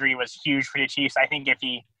after injury was huge for the Chiefs. I think if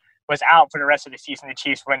he was out for the rest of the season, the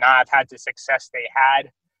Chiefs would not have had the success they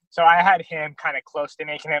had. So I had him kind of close to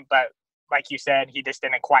making it, but like you said, he just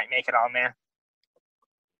didn't quite make it on there.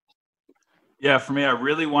 Yeah, for me, I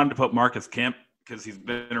really wanted to put Marcus Kemp because he's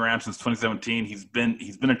been around since 2017. He's been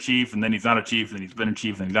a Chief, and then he's not a Chief, and then he's been a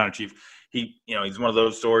Chief, and then he's not a Chief. He's one of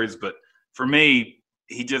those stories. But for me,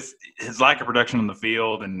 his lack of production on the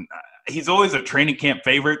field, and he's always a training camp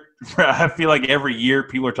favorite. I feel like every year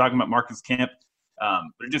people are talking about Marcus Kemp,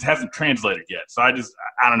 but it just hasn't translated yet. So I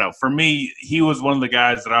don't know. For me, he was one of the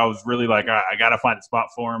guys that I was really like, I got to find a spot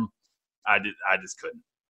for him. I just couldn't.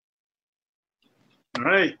 All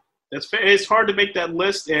right. That's fair. It's hard to make that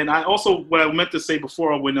list. And I also, what I meant to say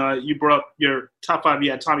before when you brought up your top 5,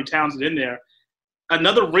 you had Tommy Townsend in there.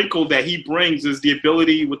 Another wrinkle that he brings is the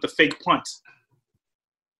ability with the fake punt.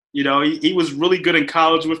 He was really good in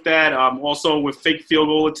college with that. Also with fake field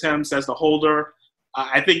goal attempts as the holder.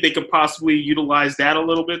 I think they could possibly utilize that a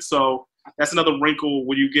little bit. So that's another wrinkle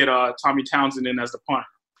when you get Tommy Townsend in as the punter.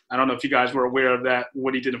 I don't know if you guys were aware of that,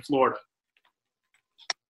 what he did in Florida.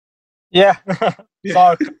 Yeah,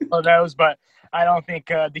 saw a couple of those, but I don't think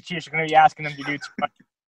the Chiefs are going to be asking them to do too much.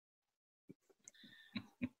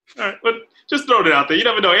 All right, but just throwing it out there. You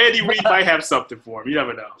never know. Andy Reid might have something for him. You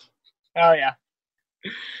never know. Oh, yeah.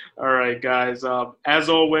 All right, guys. As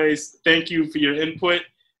always, thank you for your input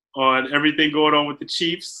on everything going on with the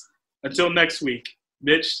Chiefs. Until next week,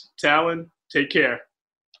 Mitch, Talon, take care.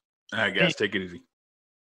 All right, guys, take it easy.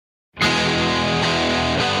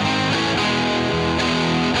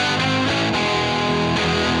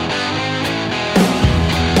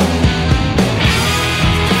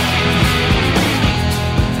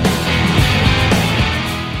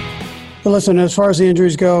 Well, listen, as far as the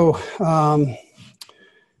injuries go,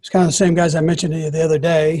 it's kind of the same guys I mentioned to you the other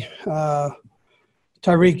day.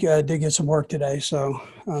 Tyreek did get some work today, so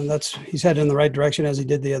he's headed in the right direction as he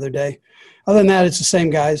did the other day. Other than that, it's the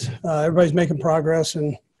same guys. Everybody's making progress,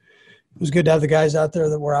 and it was good to have the guys out there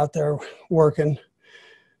that were out there working.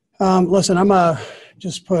 Listen, I'm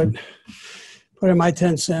just put in my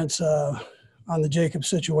 10 cents on the Jacob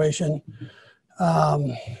situation.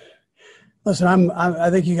 Listen, I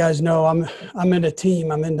think you guys know I'm into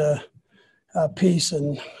team. I'm into peace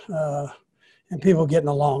and people getting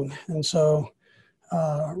along. And so,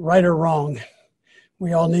 right or wrong,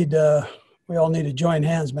 we all need to join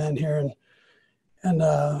hands, man, here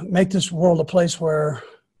and make this world a place where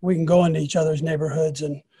we can go into each other's neighborhoods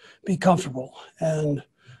and be comfortable, and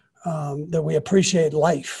that we appreciate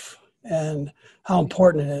life and how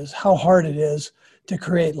important it is, how hard it is to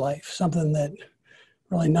create life, something that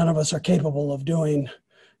really none of us are capable of doing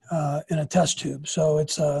in a test tube. So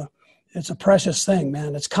it's a precious thing,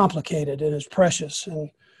 man. It's complicated and it's precious.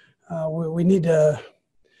 And we need to,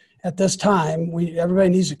 at this time, everybody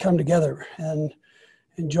needs to come together and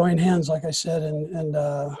join hands, like I said, and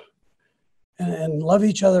love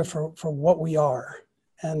each other for what we are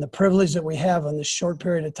and the privilege that we have in this short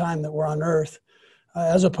period of time that we're on earth,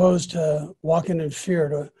 as opposed to walking in fear,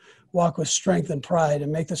 to walk with strength and pride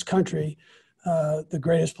and make this country the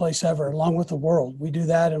greatest place ever, along with the world. We do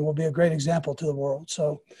that, and we'll be a great example to the world.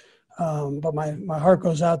 So, but my heart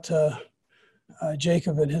goes out to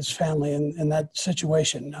Jacob and his family in that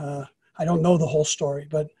situation. I don't know the whole story,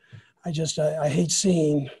 but I hate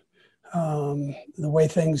seeing the way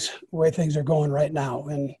things are going right now,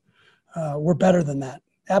 and we're better than that.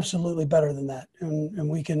 Absolutely better than that, and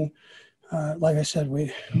we can, like I said,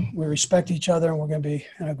 we respect each other, and we're going to be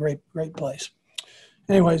in a great place.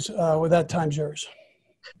 Anyways, with that, time's yours.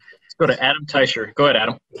 Let's go to Adam Teicher. Go ahead,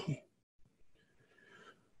 Adam.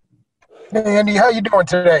 Hey, Andy, how you doing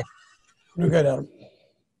today? You're good, Adam.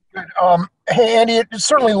 Good. Hey, Andy, it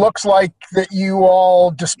certainly looks like that you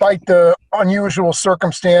all, despite the unusual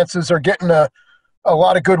circumstances, are getting a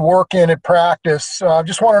lot of good work in at practice. I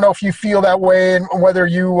just want to know if you feel that way and whether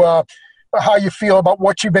how you feel about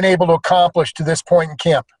what you've been able to accomplish to this point in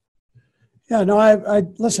camp. Yeah, no, I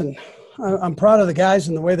listen. I'm proud of the guys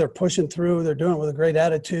and the way they're pushing through. They're doing it with a great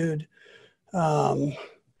attitude, and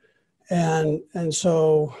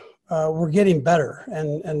so we're getting better,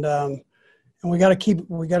 and we got to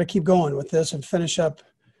keep going with this and finish up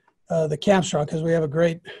the camp strong, because we have a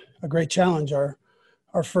great challenge our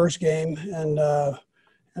first game, and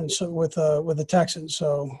so with the Texans.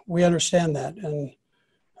 So we understand that, and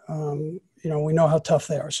we know how tough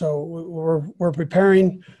they are. So we're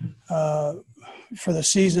preparing for the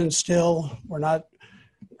season still. We're not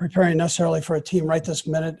preparing necessarily for a team right this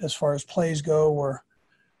minute as far as plays go.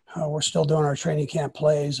 We're still doing our training camp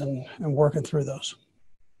plays and working through those.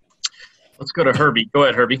 Let's go to Herbie. Go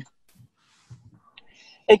ahead, Herbie.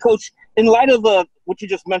 Hey, Coach, in light of what you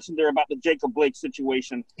just mentioned there about the Jacob Blake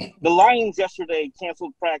situation, the Lions yesterday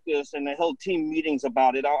canceled practice and they held team meetings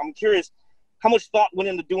about it. I'm curious, how much thought went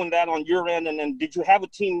into doing that on your end? And then did you have a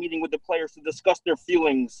team meeting with the players to discuss their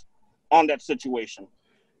feelings on that situation?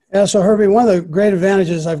 Yeah, so Herbie, one of the great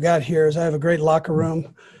advantages I've got here is I have a great locker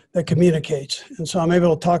room that communicates. And so I'm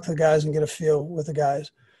able to talk to the guys and get a feel with the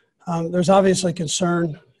guys. There's obviously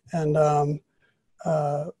concern, and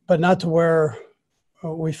but not to where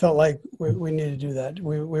we felt like we needed to do that.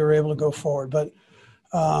 We were able to go forward, but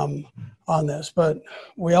on this. But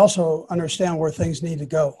we also understand where things need to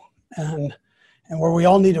go, and where we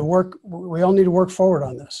all need to work. We all need to work forward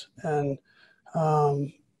on this. And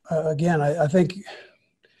again, I think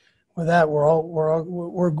with that,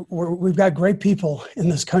 we've got great people in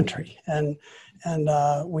this country, and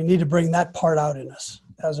we need to bring that part out in us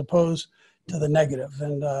as opposed to the negative,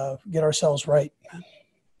 and get ourselves right.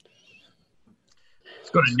 Let's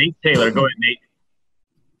go to Nate Taylor. Go ahead, Nate.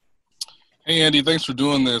 Hey, Andy, thanks for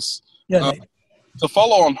doing this. Yeah, Nate. To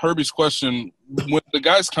follow on Herbie's question, when the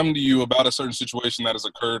guys come to you about a certain situation that has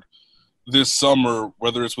occurred this summer,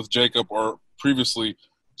 whether it's with Jacob or previously,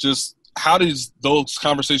 just how does those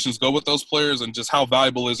conversations go with those players, and just how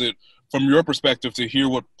valuable is it from your perspective to hear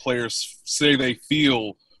what players say they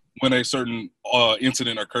feel when a certain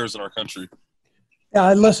incident occurs in our country? Yeah,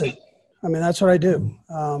 I listen. I mean, that's what I do.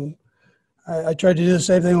 I try to do the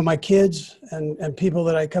same thing with my kids and people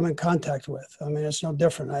that I come in contact with. I mean, it's no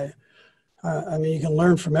different. I mean, you can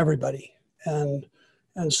learn from everybody. And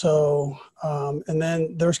so, and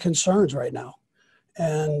then there's concerns right now.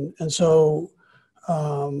 And so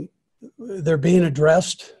they're being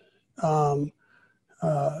addressed. And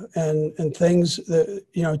things that,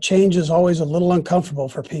 change is always a little uncomfortable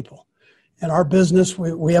for people. In our business,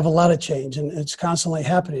 we have a lot of change, and it's constantly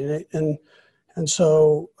happening. And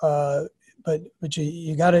so, but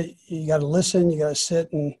you gotta listen. You gotta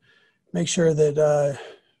sit and make sure that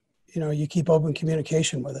you keep open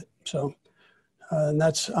communication with it. So, and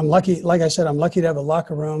I'm lucky. Like I said, I'm lucky to have a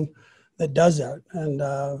locker room that does that,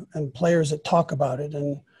 and players that talk about it,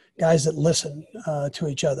 and guys that listen to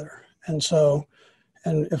each other. And so,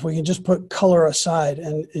 and if we can just put color aside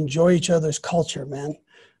and enjoy each other's culture, man.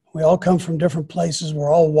 We all come from different places.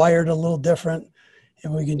 We're all wired a little different.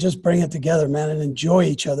 If we can just bring it together, man, and enjoy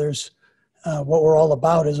each other's what we're all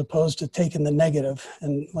about, as opposed to taking the negative,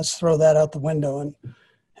 and let's throw that out the window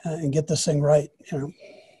and get this thing right.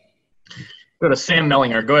 Go to Sam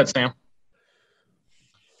Mellinger. Go ahead, Sam.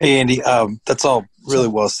 Hey, Andy. That's all really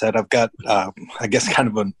well said. I've got, I guess, kind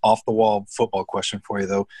of an off-the-wall football question for you,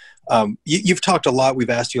 though. You've talked a lot. We've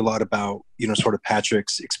asked you a lot about, sort of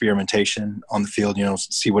Patrick's experimentation on the field,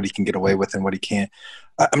 see what he can get away with and what he can't.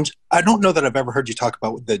 I don't know that I've ever heard you talk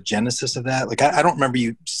about the genesis of that. Like, I don't remember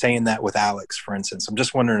you saying that with Alex, for instance. I'm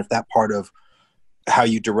just wondering if that part of how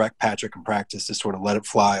you direct Patrick in practice to sort of let it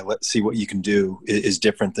fly, let's see what you can do, is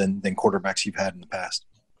different than quarterbacks you've had in the past.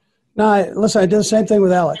 No, listen, I did the same thing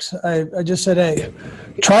with Alex. I just said, hey,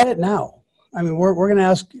 try it now. I mean, we're going to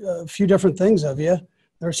ask a few different things of you.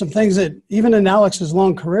 There are some things that, even in Alex's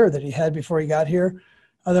long career that he had before he got here,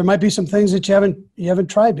 there might be some things that you haven't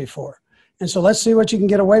tried before. And so let's see what you can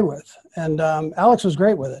get away with. And Alex was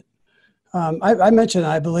great with it. I mentioned,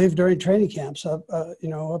 I believe, during training camps up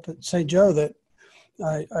at St. Joe that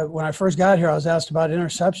when I first got here, I was asked about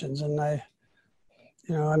interceptions. And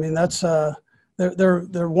that's there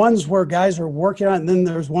are ones where guys are working on it, and then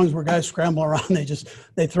there's ones where guys scramble around.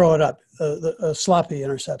 They throw it up, the sloppy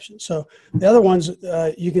interception. So the other ones,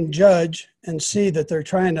 you can judge and see that they're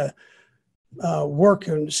trying to work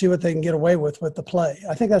and see what they can get away with the play.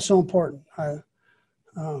 I think that's so important.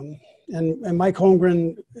 And Mike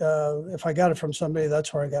Holmgren, if I got it from somebody,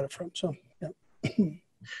 that's where I got it from. So, yeah.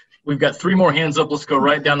 We've got three more hands up. Let's go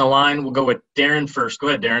right down the line. We'll go with Darren first. Go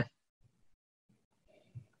ahead, Darren.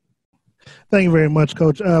 Thank you very much,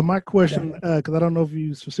 Coach. My question, because I don't know if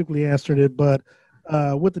you specifically answered it, but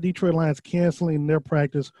with the Detroit Lions canceling their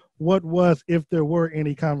practice, what was, if there were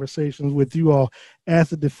any conversations with you all as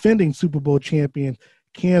the defending Super Bowl champion,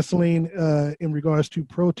 canceling in regards to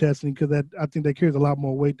protesting, because I think that carries a lot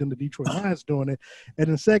more weight than the Detroit Lions doing it. And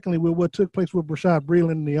then secondly, with what took place with Rashad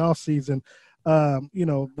Breeland in the offseason,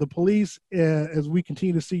 the police, as we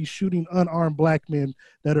continue to see shooting unarmed black men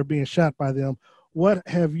that are being shot by them, what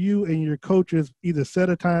have you and your coaches either set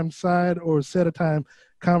a time aside or set a time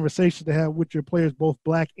conversation to have with your players, both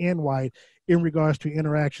black and white, in regards to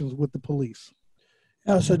interactions with the police?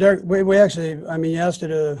 Yeah, so Derek, we actually, I mean, you asked it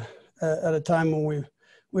at a time when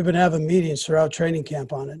we've been having meetings throughout training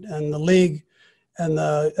camp on it, and the league and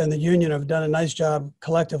the union have done a nice job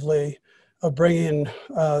collectively of bringing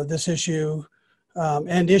this issue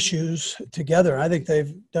and issues together. I think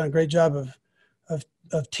they've done a great job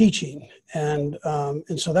of teaching, and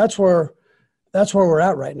so that's where we're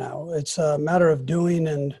at right now. It's a matter of doing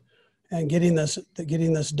and getting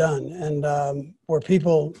this done, and where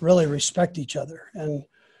people really respect each other. And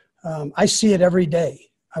I see it every day.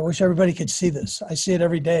 I wish everybody could see this. I see it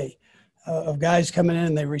every day of guys coming in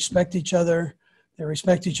and they respect each other. They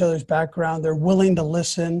respect each other's background. They're willing to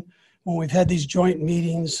listen. When we've had these joint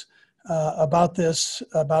meetings about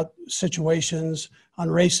situations on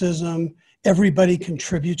racism, everybody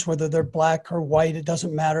contributes, whether they're black or white, it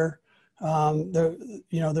doesn't matter.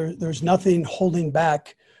 There's nothing holding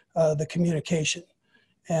back the communication.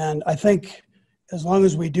 And I think as long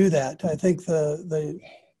as we do that, I think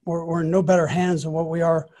we're in no better hands than what we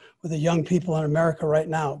are with the young people in America right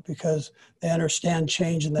now, because they understand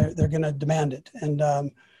change and they're going to demand it.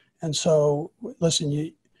 And so,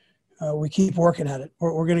 listen, we keep working at it.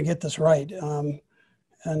 We're going to get this right.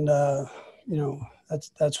 That's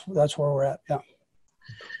where we're at. Yeah.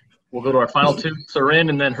 We'll go to our final two, Soren,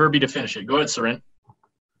 and then Herbie to finish it. Go ahead, Soren.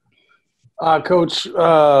 Coach,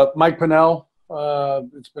 Mike Pennell,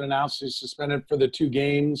 it's been announced he's suspended for the 2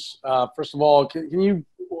 games. First of all, can you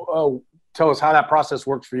tell us how that process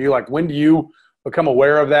works for you? Like, when do you become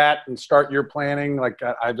aware of that and start your planning? Like,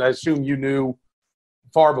 I assume you knew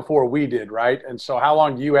far before we did, right? And so how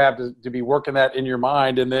long do you have to be working that in your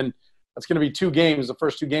mind? And then that's going to be 2 games, the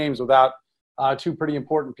first 2 games without 2 pretty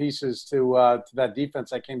important pieces to that defense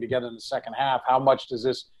that came together in the second half. How much does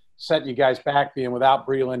this set you guys back being without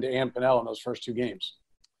Breland and Pennell in those first 2 games?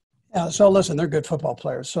 Yeah. So listen, they're good football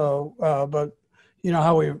players. So, but you know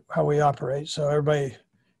how we operate. So everybody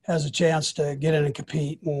has a chance to get in and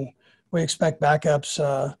compete, and we expect backups,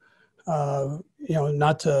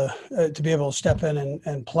 not to be able to step in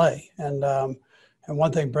and play. And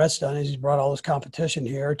one thing Brett's done is he's brought all this competition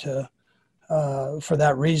here for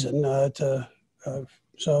that reason. So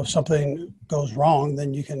if something goes wrong,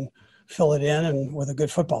 then you can fill it in and with a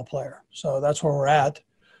good football player. So that's where we're at.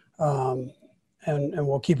 And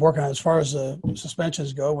we'll keep working on it. As far as the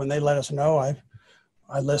suspensions go, when they let us know,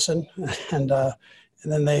 I listen, and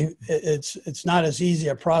then it's not as easy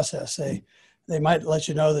a process. They might let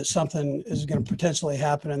you know that something is going to potentially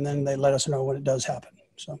happen, and then they let us know when it does happen.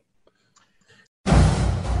 So.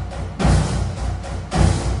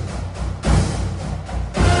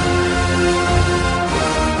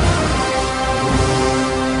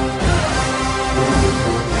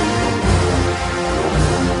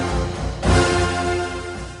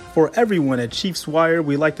 For everyone at Chiefs Wire,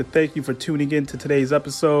 we'd like to thank you for tuning in to today's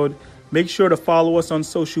episode. Make sure to follow us on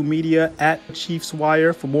social media at Chiefs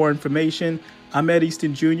Wire for more information. I'm Ed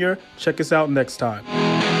Easton Jr. Check us out next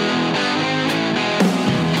time.